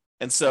prices.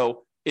 And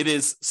so it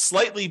is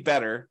slightly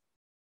better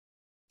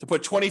to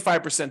put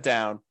 25%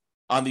 down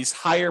on these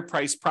higher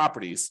priced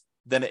properties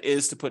than it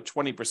is to put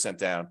 20%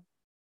 down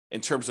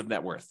in terms of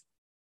net worth.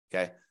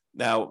 Okay.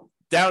 Now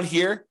down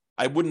here,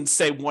 I wouldn't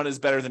say one is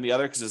better than the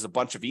other because there's a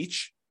bunch of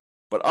each,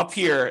 but up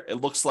here, it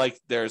looks like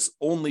there's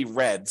only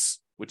reds,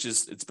 which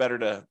is, it's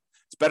better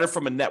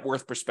from a net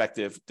worth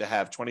perspective to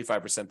have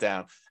 25%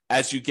 down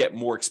as you get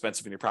more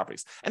expensive in your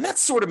properties. And that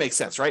sort of makes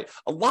sense, right?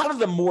 A lot of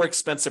the more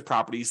expensive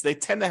properties, they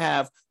tend to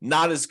have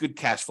not as good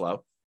cash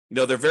flow.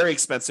 They're very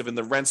expensive and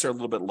the rents are a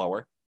little bit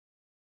lower.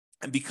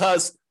 And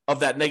because of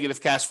that negative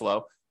cash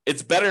flow,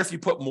 it's better if you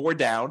put more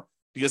down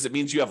because it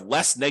means you have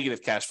less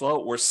negative cash flow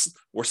or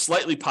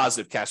slightly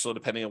positive cash flow,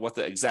 depending on what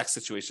the exact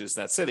situation is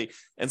in that city.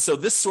 And so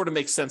this sort of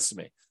makes sense to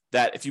me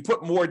that if you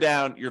put more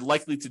down, you're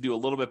likely to do a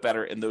little bit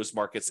better in those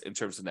markets in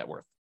terms of net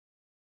worth.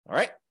 All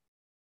right.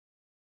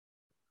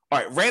 All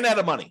right. Ran out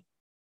of money.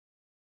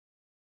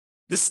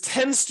 This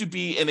tends to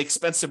be in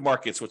expensive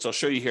markets, which I'll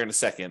show you here in a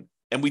second.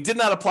 And we did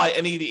not apply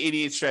any of the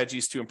 88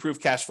 strategies to improve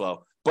cash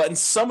flow. But in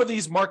some of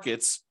these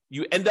markets,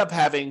 you end up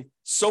having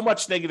so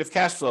much negative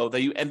cash flow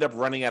that you end up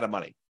running out of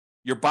money.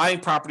 You're buying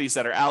properties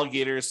that are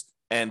alligators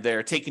and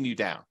they're taking you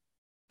down.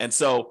 And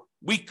so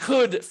we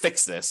could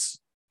fix this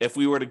if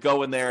we were to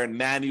go in there and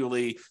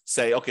manually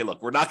say, okay,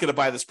 look, we're not going to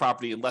buy this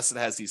property unless it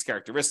has these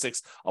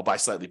characteristics. I'll buy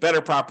slightly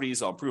better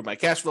properties. I'll improve my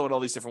cash flow in all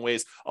these different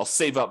ways. I'll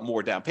save up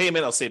more down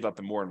payment. I'll save up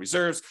more in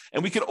reserves.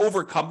 And we can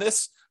overcome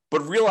this.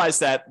 but realize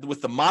that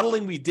with the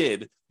modeling we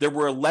did, there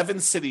were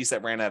 11 cities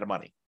that ran out of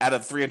money out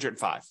of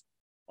 305.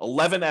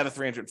 11 out of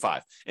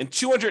 305. In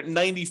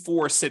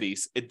 294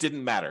 cities, it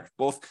didn't matter.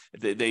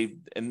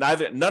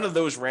 None of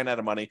those ran out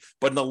of money,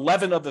 but in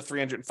 11 of the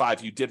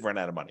 305, you did run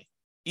out of money,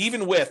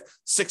 even with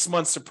 6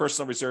 months of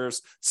personal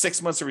reserves,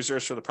 6 months of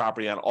reserves for the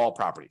property on all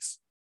properties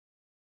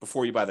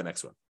before you buy the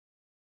next one.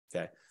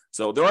 Okay.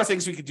 So there are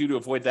things we could do to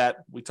avoid that.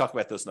 We talk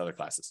about those in other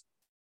classes.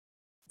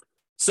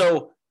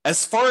 So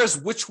as far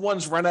as which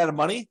ones run out of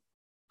money,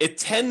 it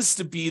tends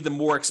to be the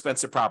more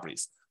expensive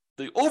properties.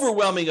 The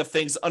overwhelming of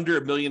things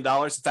under $1 million.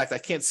 In fact, I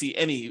can't see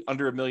any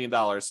under $1 million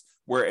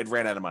where it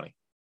ran out of money.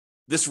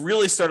 This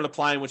really started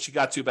applying when she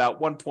got to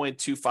about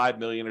 1.25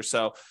 million or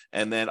so,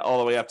 and then all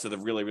the way up to the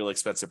really, really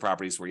expensive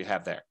properties where you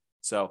have there.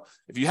 So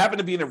if you happen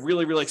to be in a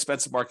really, really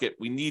expensive market,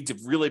 we need to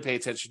really pay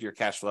attention to your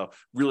cash flow,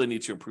 really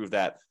need to improve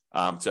that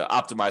to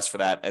optimize for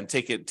that and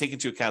take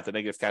into account the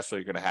negative cash flow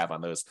you're going to have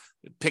on those.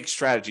 Pick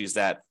strategies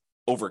that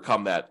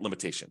overcome that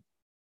limitation.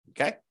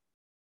 Okay?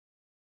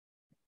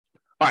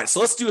 All right,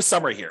 so let's do a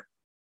summary here.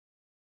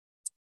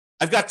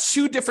 I've got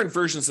two different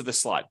versions of this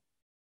slide.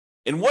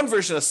 In one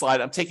version of the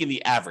slide, I'm taking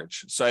the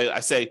average. So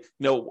I say,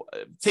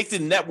 take the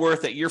net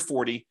worth at year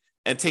 40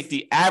 and take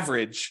the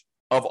average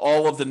of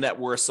all of the net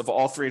worths of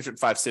all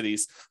 305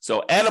 cities.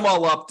 So add them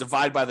all up,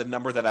 divide by the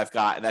number that I've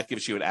got, and that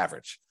gives you an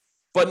average.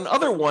 But in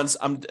other ones,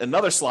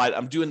 another slide,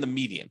 I'm doing the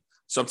median.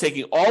 So I'm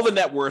taking all the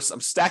net worths, I'm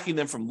stacking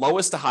them from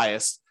lowest to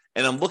highest,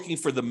 and I'm looking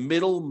for the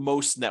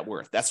middle-most net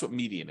worth. That's what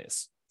median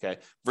is,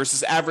 okay?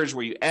 Versus average,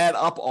 where you add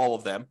up all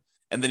of them,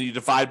 and then you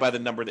divide by the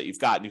number that you've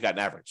got, and you've got an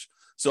average.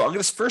 So I'm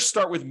going to first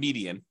start with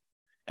median,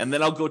 and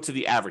then I'll go to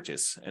the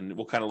averages, and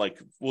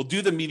we'll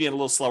do the median a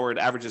little slower, and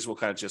averages we'll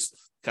kind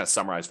of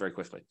summarize very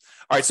quickly.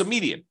 All right, so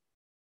median.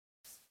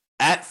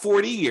 At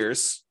 40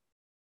 years,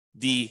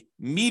 the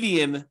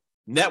median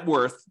net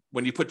worth,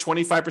 when you put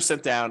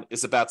 25% down,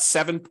 is about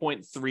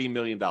 $7.3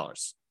 million.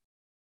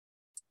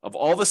 Of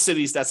all the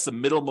cities, that's the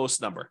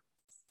middlemost number.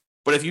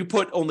 But if you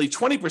put only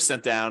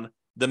 20% down,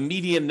 the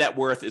median net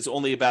worth is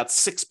only about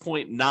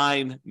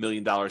 $6.9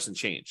 million in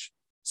change.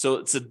 So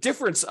it's a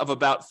difference of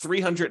about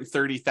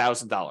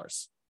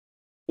 $330,000,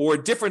 or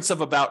a difference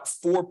of about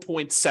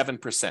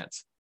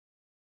 4.7%.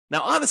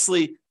 Now,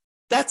 honestly,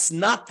 that's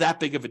not that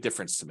big of a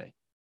difference to me.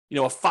 A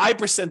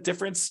 5%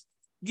 difference,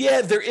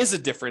 yeah, there is a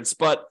difference,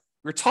 but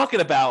we're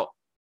talking about,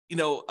 a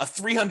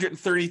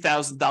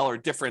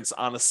 $330,000 difference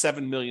on a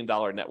 $7 million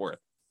net worth.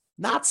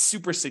 Not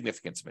super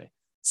significant to me.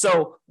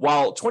 So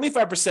while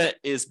 25%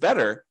 is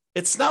better,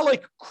 it's not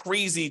like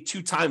crazy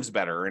 2 times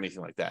better or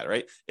anything like that,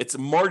 right? It's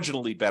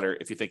marginally better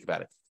if you think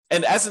about it.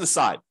 And as an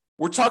aside,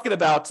 we're talking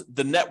about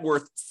the net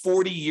worth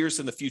 40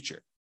 years in the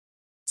future.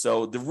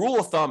 So the rule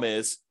of thumb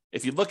is,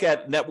 if you look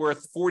at net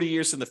worth 40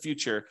 years in the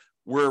future,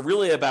 we're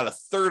really about a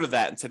third of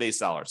that in today's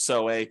dollars.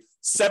 So a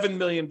 $7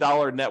 million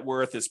net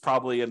worth is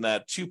probably in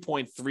that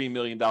 $2.3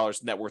 million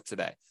net worth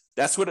today.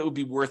 That's what it would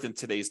be worth in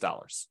today's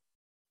dollars.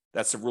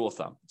 That's the rule of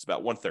thumb. It's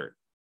about 1/3.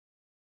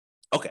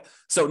 Okay,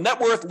 so net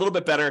worth, a little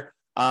bit better.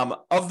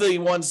 Of the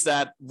ones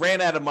that ran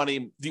out of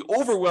money, the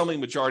overwhelming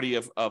majority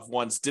of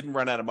ones didn't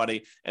run out of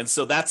money. And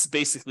so that's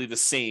basically the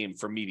same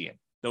for median.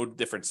 No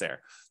difference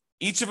there.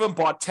 Each of them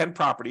bought 10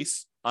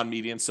 properties on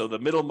median. So the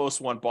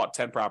middlemost one bought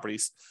 10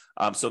 properties.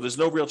 So there's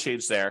no real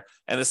change there.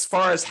 And as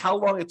far as how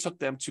long it took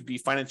them to be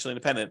financially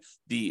independent,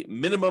 the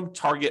minimum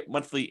target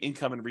monthly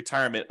income and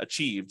retirement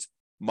achieved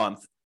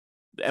month,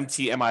 the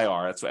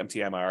MTMIR, that's what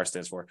MTMIR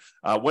stands for.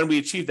 When we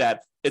achieve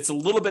that, it's a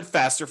little bit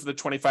faster for the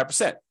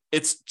 25%.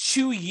 It's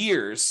 2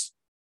 years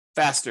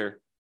faster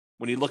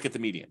when you look at the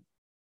median.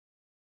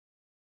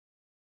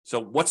 So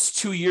what's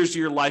 2 years of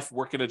your life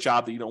working a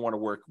job that you don't want to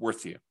work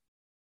worth to you?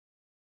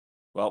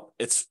 Well,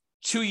 it's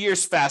 2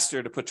 years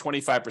faster to put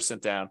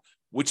 25% down,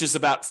 which is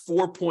about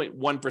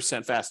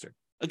 4.1% faster.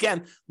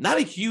 Again, not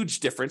a huge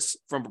difference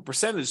from a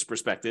percentage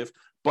perspective,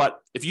 but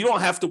if you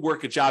don't have to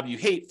work a job you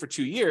hate for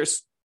 2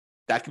 years,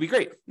 that could be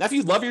great. Now, if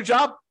you love your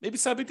job, maybe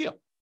it's not a big deal. All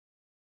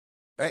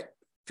right?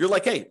 If you're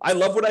like, hey, I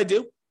love what I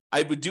do,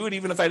 I would do it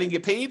even if I didn't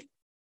get paid,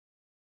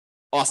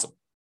 awesome.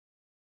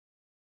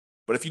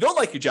 But if you don't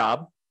like your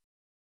job,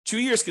 2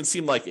 years can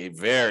seem like a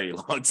very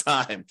long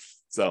time.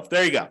 So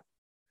there you go.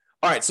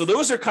 All right, so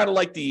those are kind of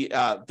like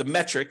the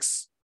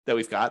metrics that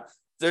we've got.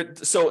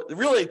 So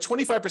really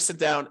 25%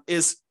 down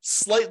is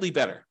slightly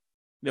better.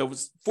 It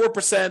was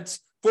 4%,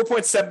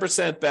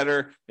 4.7%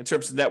 better in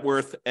terms of net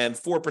worth, and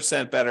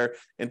 4% better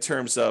in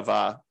terms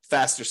of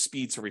faster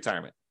speed to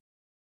retirement,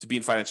 to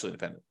being financially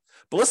independent.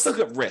 But let's look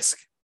at risk,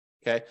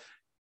 okay?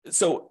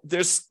 So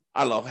there's,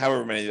 I don't know,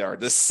 however many there are.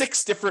 There's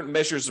 6 different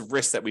measures of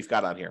risk that we've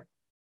got on here.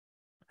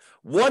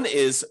 One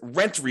is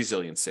rent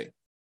resiliency.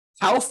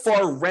 How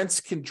far rents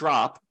can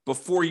drop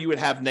before you would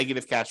have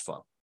negative cash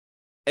flow.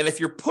 And if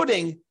you're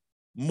putting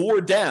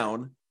more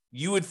down,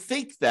 you would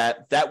think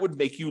that that would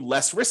make you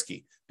less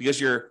risky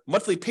because your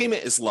monthly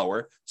payment is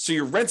lower. So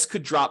your rents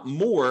could drop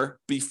more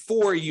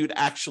before you'd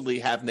actually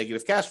have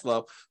negative cash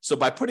flow. So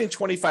by putting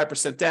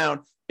 25%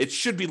 down, it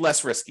should be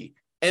less risky.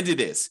 And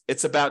it is.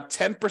 It's about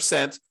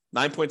 10%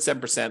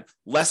 9.7%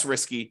 less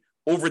risky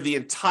over the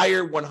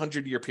entire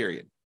 100-year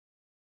period.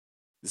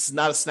 This is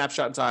not a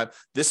snapshot in time.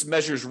 This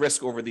measures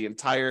risk over the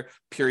entire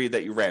period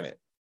that you ran it.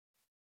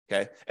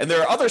 Okay. And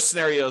there are other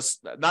scenarios,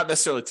 not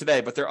necessarily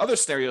today, but there are other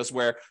scenarios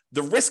where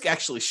the risk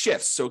actually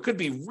shifts. So it could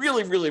be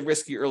really, really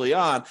risky early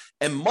on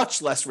and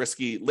much less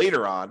risky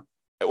later on,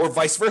 or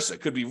vice versa.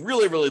 It could be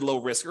really, really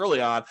low risk early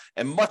on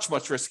and much,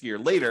 much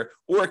riskier later,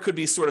 or it could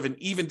be sort of an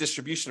even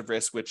distribution of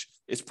risk, which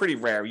is pretty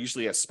rare. You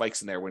usually have spikes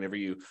in there whenever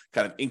you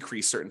kind of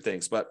increase certain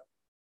things, but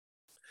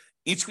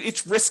each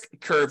risk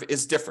curve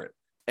is different.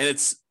 And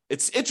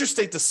it's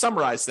interesting to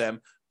summarize them,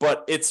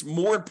 but it's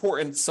more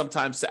important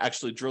sometimes to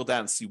actually drill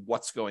down and see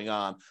what's going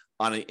on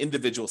an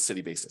individual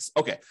city basis.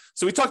 Okay,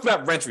 so we talked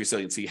about rent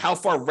resiliency, how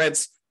far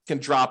rents can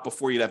drop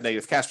before you'd have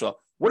negative cash flow.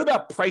 What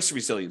about price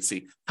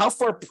resiliency? How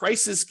far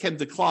prices can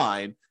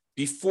decline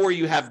before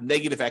you have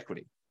negative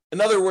equity? In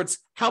other words,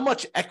 how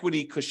much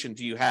equity cushion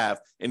do you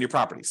have in your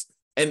properties?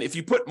 And if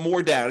you put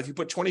more down, if you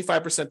put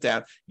 25%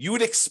 down, you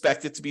would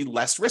expect it to be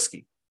less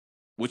risky,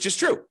 which is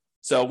true.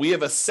 So we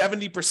have a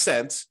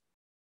 70%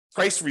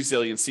 price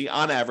resiliency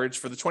on average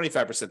for the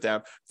 25%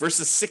 down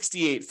versus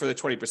 68 for the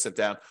 20%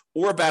 down,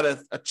 or about a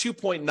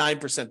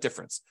 2.9%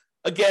 difference.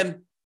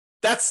 Again,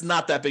 that's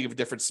not that big of a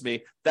difference to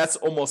me. That's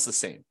almost the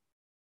same,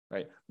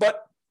 right?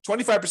 But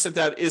 25%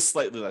 down is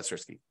slightly less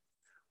risky.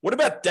 What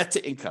about debt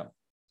to income?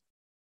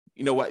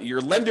 You know what?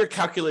 Your lender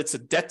calculates a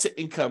debt to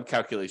income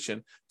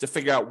calculation to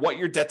figure out what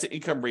your debt to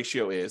income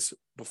ratio is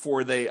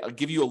before they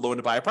give you a loan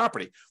to buy a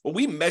property. Well,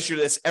 we measure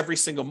this every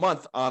single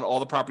month on all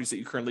the properties that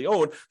you currently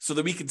own so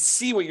that we can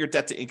see what your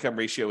debt to income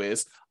ratio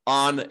is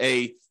on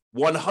a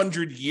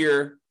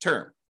 100-year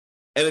term.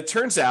 And it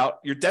turns out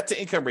your debt to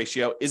income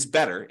ratio is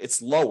better.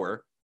 It's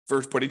lower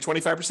for putting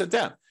 25%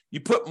 down. You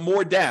put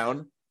more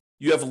down,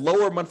 you have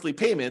lower monthly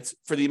payments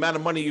for the amount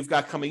of money you've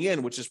got coming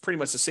in, which is pretty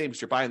much the same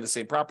because you're buying the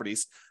same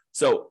properties.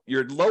 So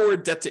your lower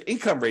debt to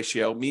income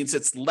ratio means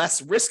it's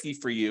less risky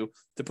for you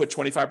to put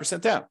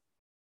 25% down.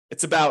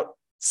 It's about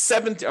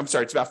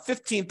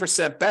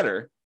 15%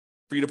 better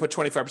for you to put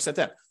 25%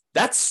 down.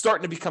 That's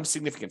starting to become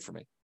significant for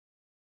me.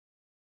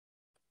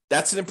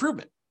 That's an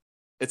improvement.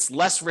 It's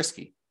less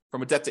risky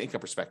from a debt to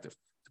income perspective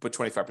to put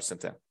 25%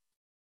 down.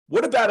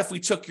 What about if we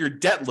took your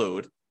debt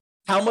load,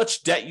 how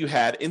much debt you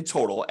had in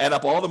total, add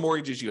up all the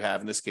mortgages you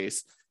have in this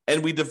case,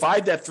 and we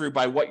divide that through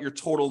by what your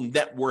total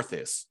net worth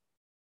is?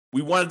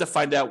 We wanted to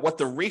find out what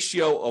the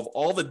ratio of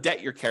all the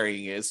debt you're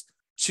carrying is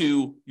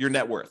to your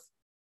net worth.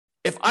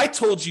 If I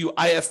told you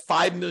I have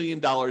 $5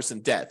 million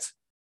in debt,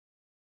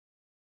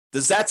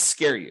 does that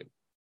scare you?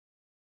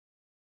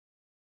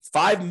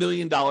 $5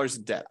 million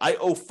in debt. I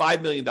owe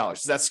 $5 million.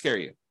 Does that scare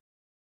you?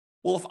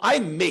 Well, if I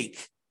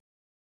make,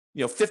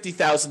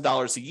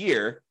 $50,000 a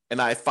year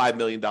and I have $5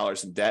 million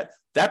in debt,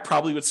 that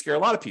probably would scare a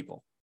lot of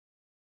people.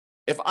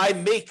 If I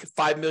make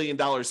 $5 million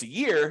a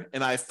year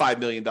and I have $5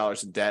 million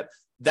in debt,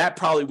 that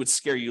probably would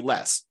scare you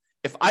less.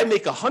 If I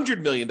make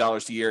 $100 million a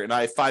year and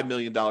I have $5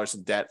 million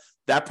in debt,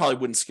 that probably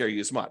wouldn't scare you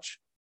as much.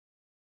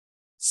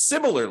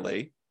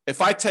 Similarly,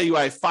 if I tell you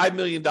I have $5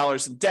 million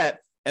in debt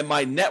and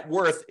my net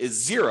worth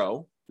is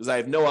zero because I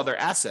have no other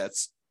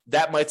assets,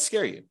 that might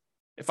scare you.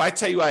 If I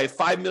tell you I have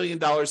 $5 million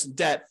in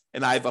debt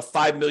and I have a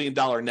 $5 million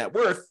net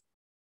worth,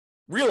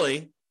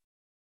 really,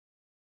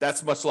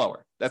 that's much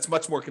lower. That's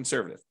much more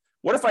conservative.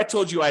 What if I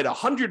told you I had a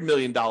 $100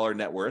 million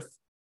net worth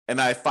and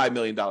I have $5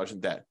 million in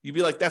debt? You'd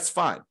be like, that's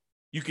fine.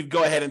 You could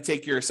go ahead and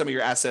take some of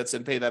your assets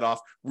and pay that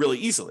off really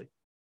easily.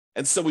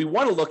 And so we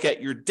want to look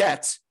at your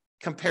debt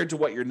compared to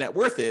what your net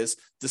worth is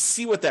to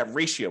see what that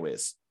ratio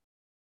is.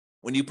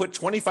 When you put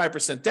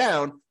 25%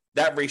 down,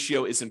 that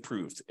ratio is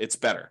improved. It's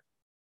better.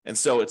 And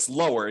so it's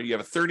lower. You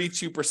have a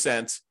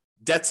 32%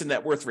 debt to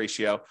net worth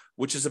ratio,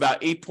 which is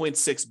about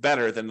 8.6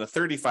 better than the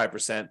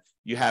 35%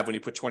 you have when you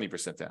put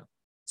 20% down.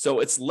 So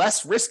it's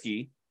less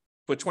risky to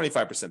put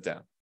 25%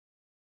 down.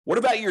 What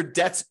about your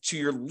debt to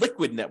your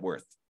liquid net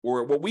worth,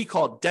 or what we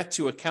call debt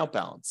to account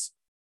balance?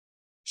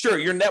 Sure,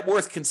 your net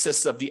worth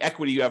consists of the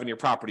equity you have in your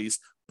properties,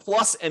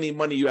 plus any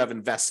money you have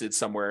invested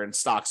somewhere in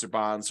stocks or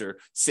bonds or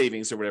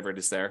savings or whatever it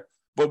is there.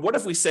 But what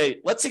if we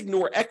say, let's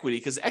ignore equity,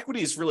 because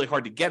equity is really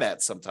hard to get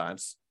at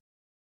sometimes.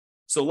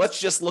 So let's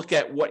just look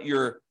at what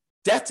your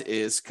debt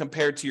is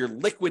compared to your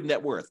liquid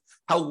net worth,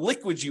 how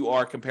liquid you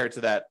are compared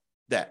to that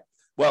debt.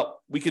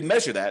 Well, we can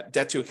measure that,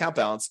 debt to account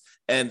balance,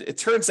 and it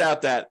turns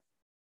out that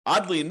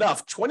oddly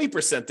enough,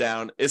 20%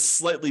 down is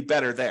slightly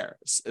better there.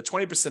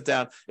 20%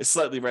 down is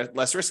slightly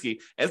less risky,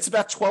 and it's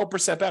about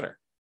 12% better.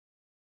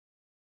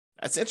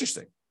 That's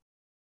interesting,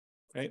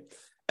 right?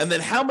 And then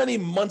how many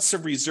months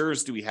of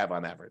reserves do we have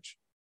on average?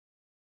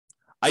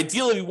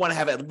 Ideally, we want to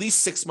have at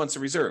least 6 months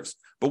of reserves,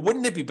 but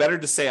wouldn't it be better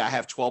to say I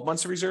have 12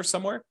 months of reserves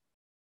somewhere?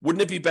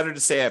 Wouldn't it be better to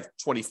say I have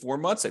 24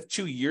 months, I have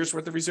 2 years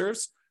worth of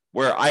reserves,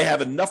 where I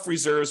have enough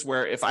reserves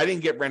where if I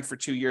didn't get rent for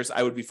 2 years,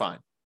 I would be fine?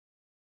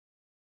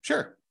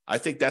 Sure. I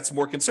think that's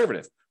more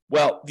conservative.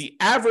 Well, the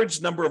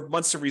average number of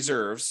months of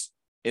reserves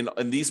in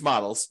these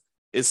models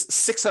is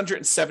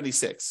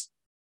 676,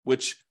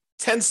 which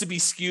tends to be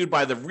skewed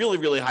by the really,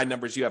 really high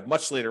numbers you have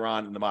much later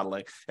on in the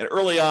modeling. And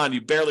early on,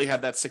 you barely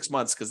have that 6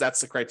 months because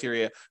that's the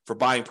criteria for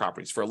buying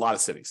properties for a lot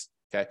of cities.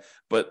 Okay.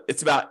 But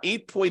it's about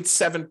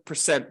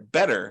 8.7%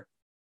 better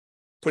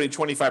putting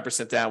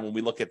 25% down when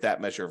we look at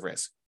that measure of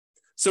risk.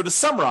 So to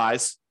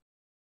summarize,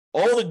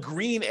 all the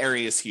green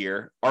areas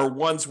here are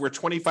ones where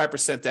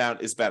 25% down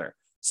is better.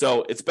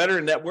 So it's better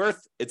in net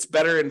worth. It's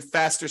better in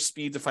faster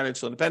speed to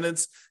financial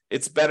independence.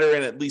 It's better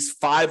in at least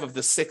 5 of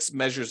the 6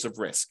 measures of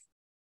risk.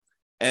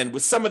 And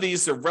with some of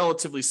these, they're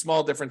relatively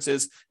small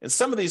differences. And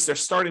some of these are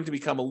starting to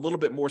become a little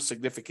bit more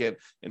significant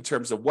in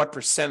terms of what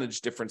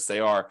percentage difference they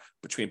are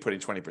between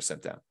putting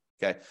 20% down.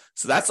 Okay.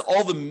 So that's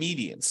all the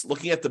medians,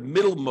 looking at the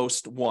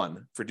middlemost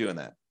one for doing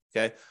that.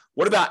 Okay.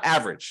 What about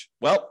average?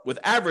 Well, with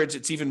average,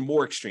 it's even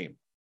more extreme.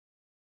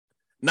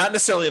 Not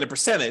necessarily in a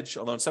percentage,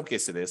 although in some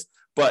cases it is,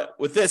 but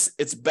with this,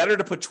 it's better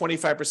to put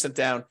 25%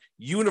 down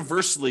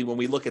universally when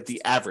we look at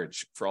the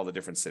average for all the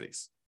different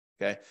cities.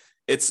 Okay.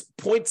 It's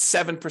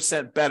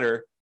 0.7%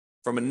 better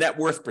from a net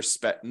worth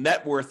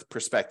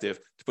perspective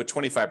to put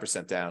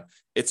 25% down.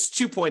 It's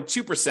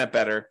 2.2%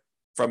 better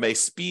from a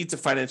speed to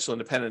financial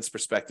independence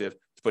perspective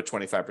to put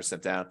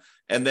 25% down.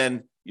 And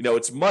then,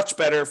 it's much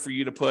better for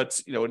you to put,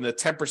 in the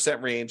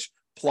 10% range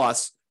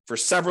plus for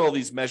several of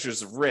these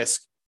measures of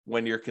risk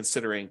when you're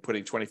considering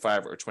putting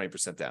 25 or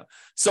 20% down.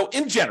 So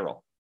in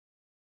general,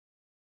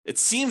 it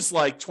seems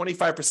like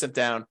 25%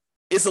 down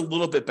is a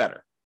little bit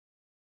better.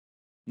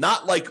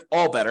 Not like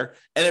all better.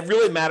 And it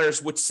really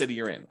matters which city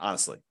you're in,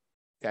 honestly.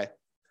 Okay.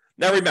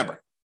 Now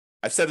remember,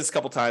 I've said this a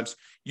couple times,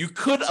 you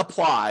could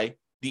apply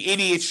the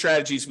 88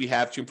 strategies we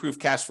have to improve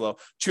cash flow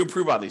to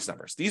improve on these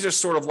numbers. These are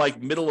sort of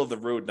like middle of the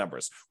road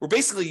numbers. We're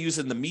basically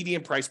using the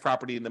median price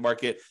property in the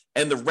market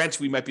and the rent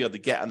we might be able to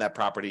get on that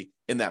property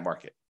in that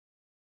market.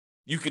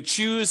 You could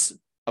choose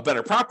a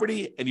better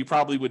property and you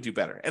probably would do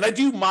better. And I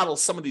do model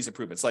some of these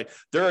improvements. Like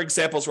there are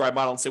examples where I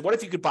model and say, what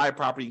if you could buy a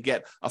property and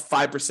get a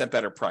 5%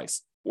 better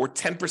price or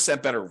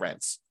 10% better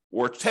rents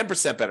or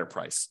 10% better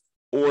price,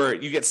 or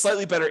you get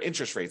slightly better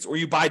interest rates, or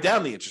you buy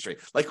down the interest rate.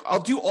 Like I'll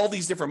do all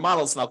these different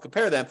models and I'll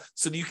compare them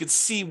so that you can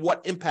see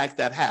what impact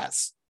that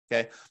has.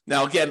 Okay.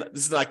 Now, again,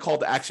 this is my call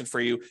to action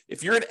for you.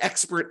 If you're an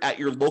expert at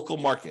your local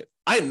market,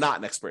 I am not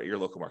an expert at your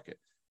local market.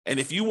 And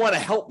if you want to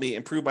help me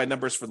improve my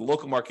numbers for the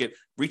local market,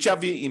 reach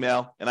out via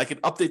email and I can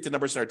update the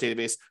numbers in our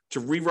database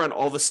to rerun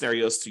all the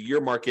scenarios to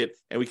your market.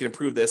 And we can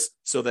improve this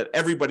so that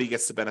everybody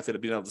gets the benefit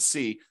of being able to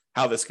see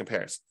how this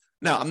compares.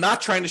 Now, I'm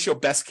not trying to show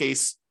best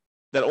case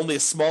that only a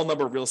small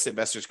number of real estate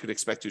investors could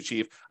expect to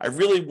achieve. I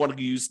really want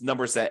to use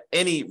numbers that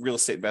any real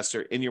estate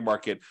investor in your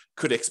market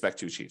could expect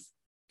to achieve.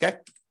 Okay.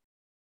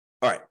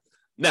 All right.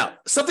 Now,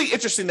 something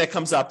interesting that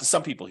comes up to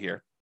some people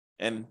here,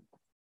 and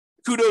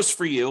kudos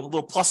for you, a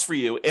little plus for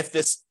you if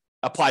this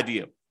applied to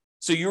you.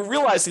 So you're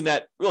realizing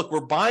that, look,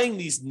 we're buying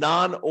these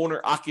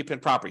non-owner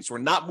occupant properties. We're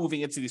not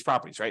moving into these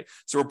properties, right?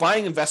 So we're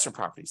buying investment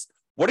properties.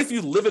 What if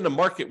you live in a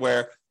market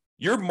where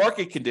your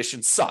market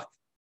conditions suck?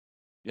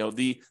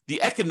 The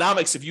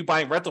economics of you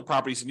buying rental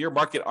properties in your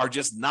market are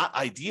just not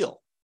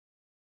ideal.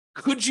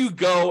 Could you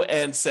go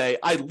and say,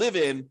 I live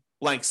in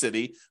blank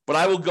city, but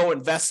I will go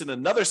invest in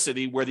another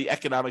city where the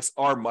economics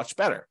are much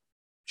better?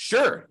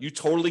 Sure, you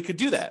totally could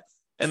do that.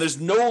 And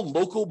there's no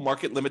local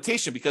market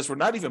limitation because we're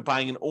not even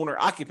buying an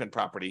owner-occupant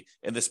property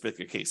in this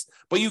particular case.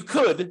 But you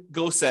could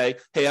go say,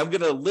 hey, I'm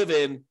going to live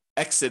in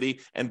X city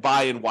and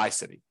buy in Y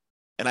city.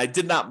 And I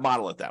did not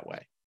model it that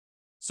way.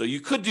 So you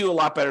could do a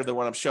lot better than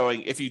what I'm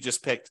showing if you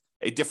just picked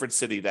a different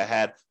city that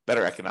had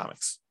better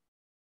economics.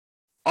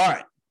 All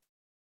right.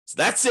 So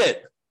that's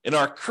it. In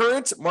our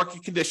current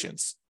market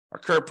conditions, our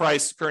current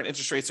price, current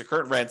interest rates, or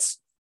current rents,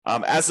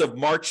 as of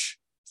March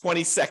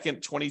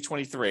 22nd,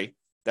 2023,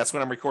 that's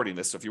when I'm recording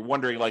this. So if you're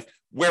wondering, like,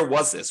 where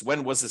was this?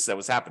 When was this that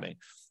was happening?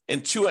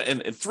 In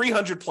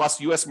 300 plus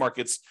US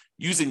markets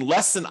using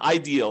less than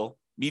ideal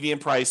median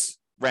price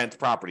rent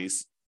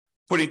properties,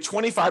 putting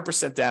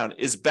 25% down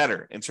is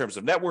better in terms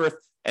of net worth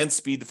and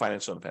speed to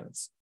financial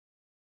independence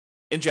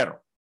in general.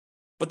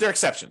 But there are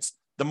exceptions.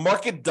 The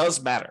market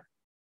does matter.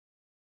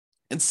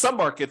 In some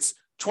markets,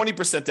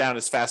 20% down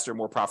is faster,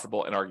 more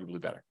profitable, and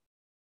arguably better,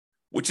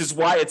 which is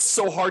why it's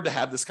so hard to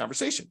have this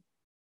conversation.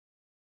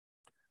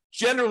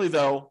 Generally,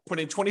 though,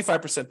 putting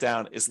 25%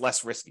 down is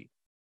less risky.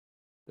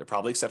 There are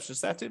probably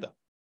exceptions to that too, though.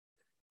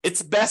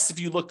 It's best if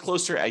you look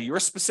closer at your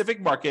specific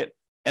market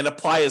and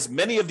apply as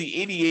many of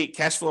the 88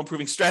 cash flow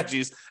improving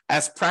strategies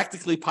as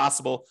practically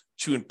possible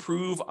to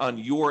improve on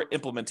your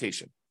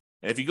implementation.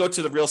 And if you go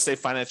to the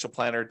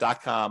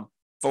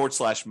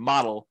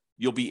realestateFinancialPlanner.com/model,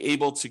 you'll be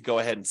able to go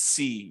ahead and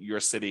see your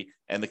city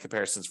and the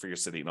comparisons for your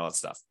city and all that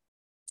stuff.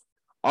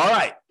 All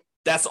right.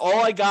 That's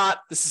all I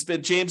got. This has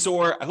been James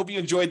Orr. I hope you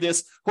enjoyed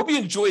this. Hope you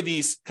enjoyed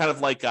these kind of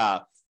like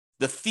the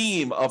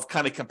theme of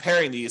kind of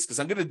comparing these,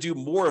 because I'm going to do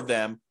more of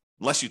them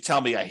unless you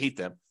tell me I hate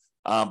them.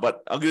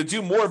 But I'm going to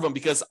do more of them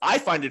because I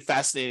find it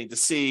fascinating to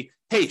see,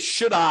 hey,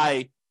 should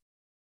I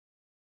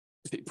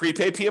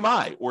prepay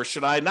PMI or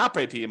should I not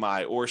pay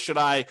PMI or should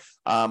I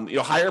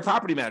hire a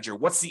property manager?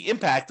 What's the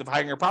impact of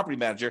hiring a property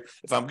manager?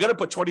 If I'm going to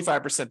put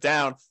 25%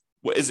 down,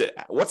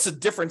 What's the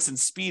difference in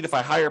speed if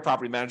I hire a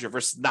property manager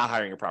versus not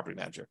hiring a property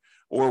manager?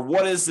 Or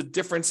what is the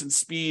difference in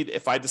speed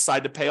if I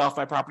decide to pay off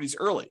my properties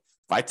early?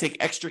 If I take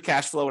extra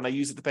cash flow and I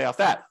use it to pay off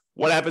that,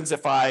 what happens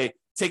if I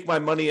take my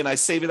money and I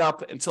save it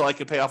up until I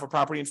can pay off a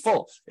property in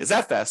full? Is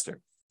that faster?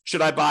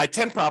 Should I buy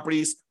 10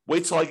 properties,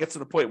 wait till I get to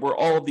the point where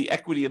all of the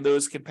equity in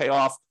those can pay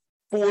off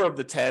 4 of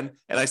the 10,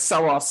 and I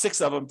sell off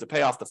 6 of them to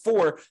pay off the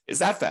 4? Is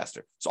that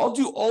faster? So I'll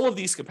do all of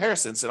these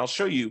comparisons and I'll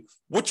show you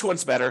which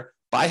one's better,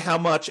 by how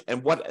much,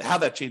 and how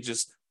that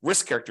changes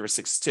risk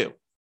characteristics too.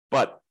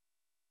 But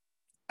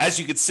as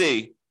you can see,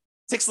 it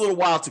takes a little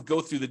while to go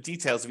through the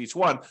details of each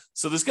one.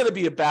 So there's going to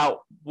be about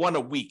one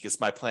a week is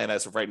my plan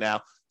as of right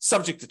now,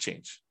 subject to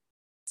change.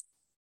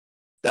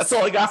 That's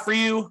all I got for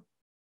you.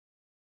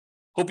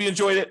 Hope you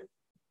enjoyed it.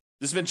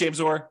 This has been James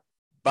Orr.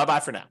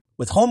 Bye-bye for now.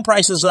 With home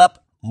prices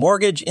up,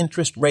 mortgage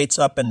interest rates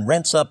up, and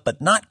rents up,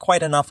 but not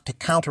quite enough to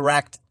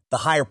counteract the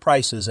higher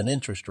prices and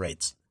interest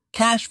rates,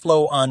 cash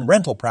flow on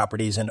rental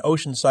properties in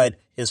Oceanside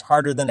is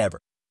harder than ever.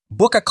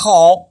 Book a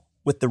call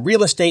with the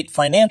Real Estate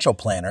Financial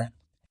Planner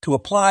to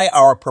apply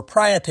our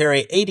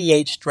proprietary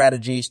 88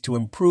 strategies to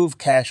improve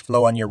cash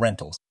flow on your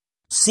rentals.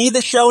 See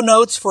the show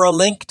notes for a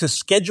link to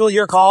schedule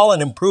your call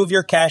and improve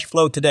your cash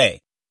flow today.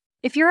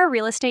 If you're a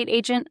real estate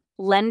agent,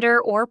 lender,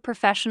 or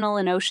professional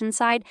in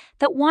Oceanside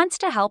that wants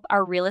to help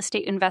our real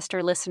estate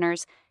investor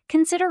listeners,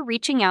 consider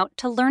reaching out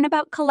to learn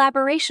about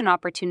collaboration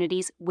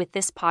opportunities with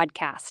this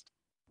podcast.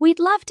 We'd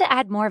love to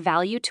add more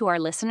value to our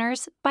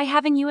listeners by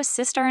having you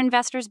assist our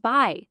investors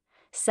buy,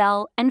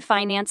 sell, and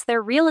finance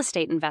their real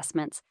estate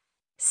investments.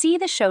 See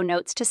the show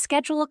notes to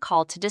schedule a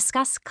call to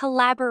discuss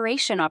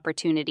collaboration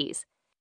opportunities.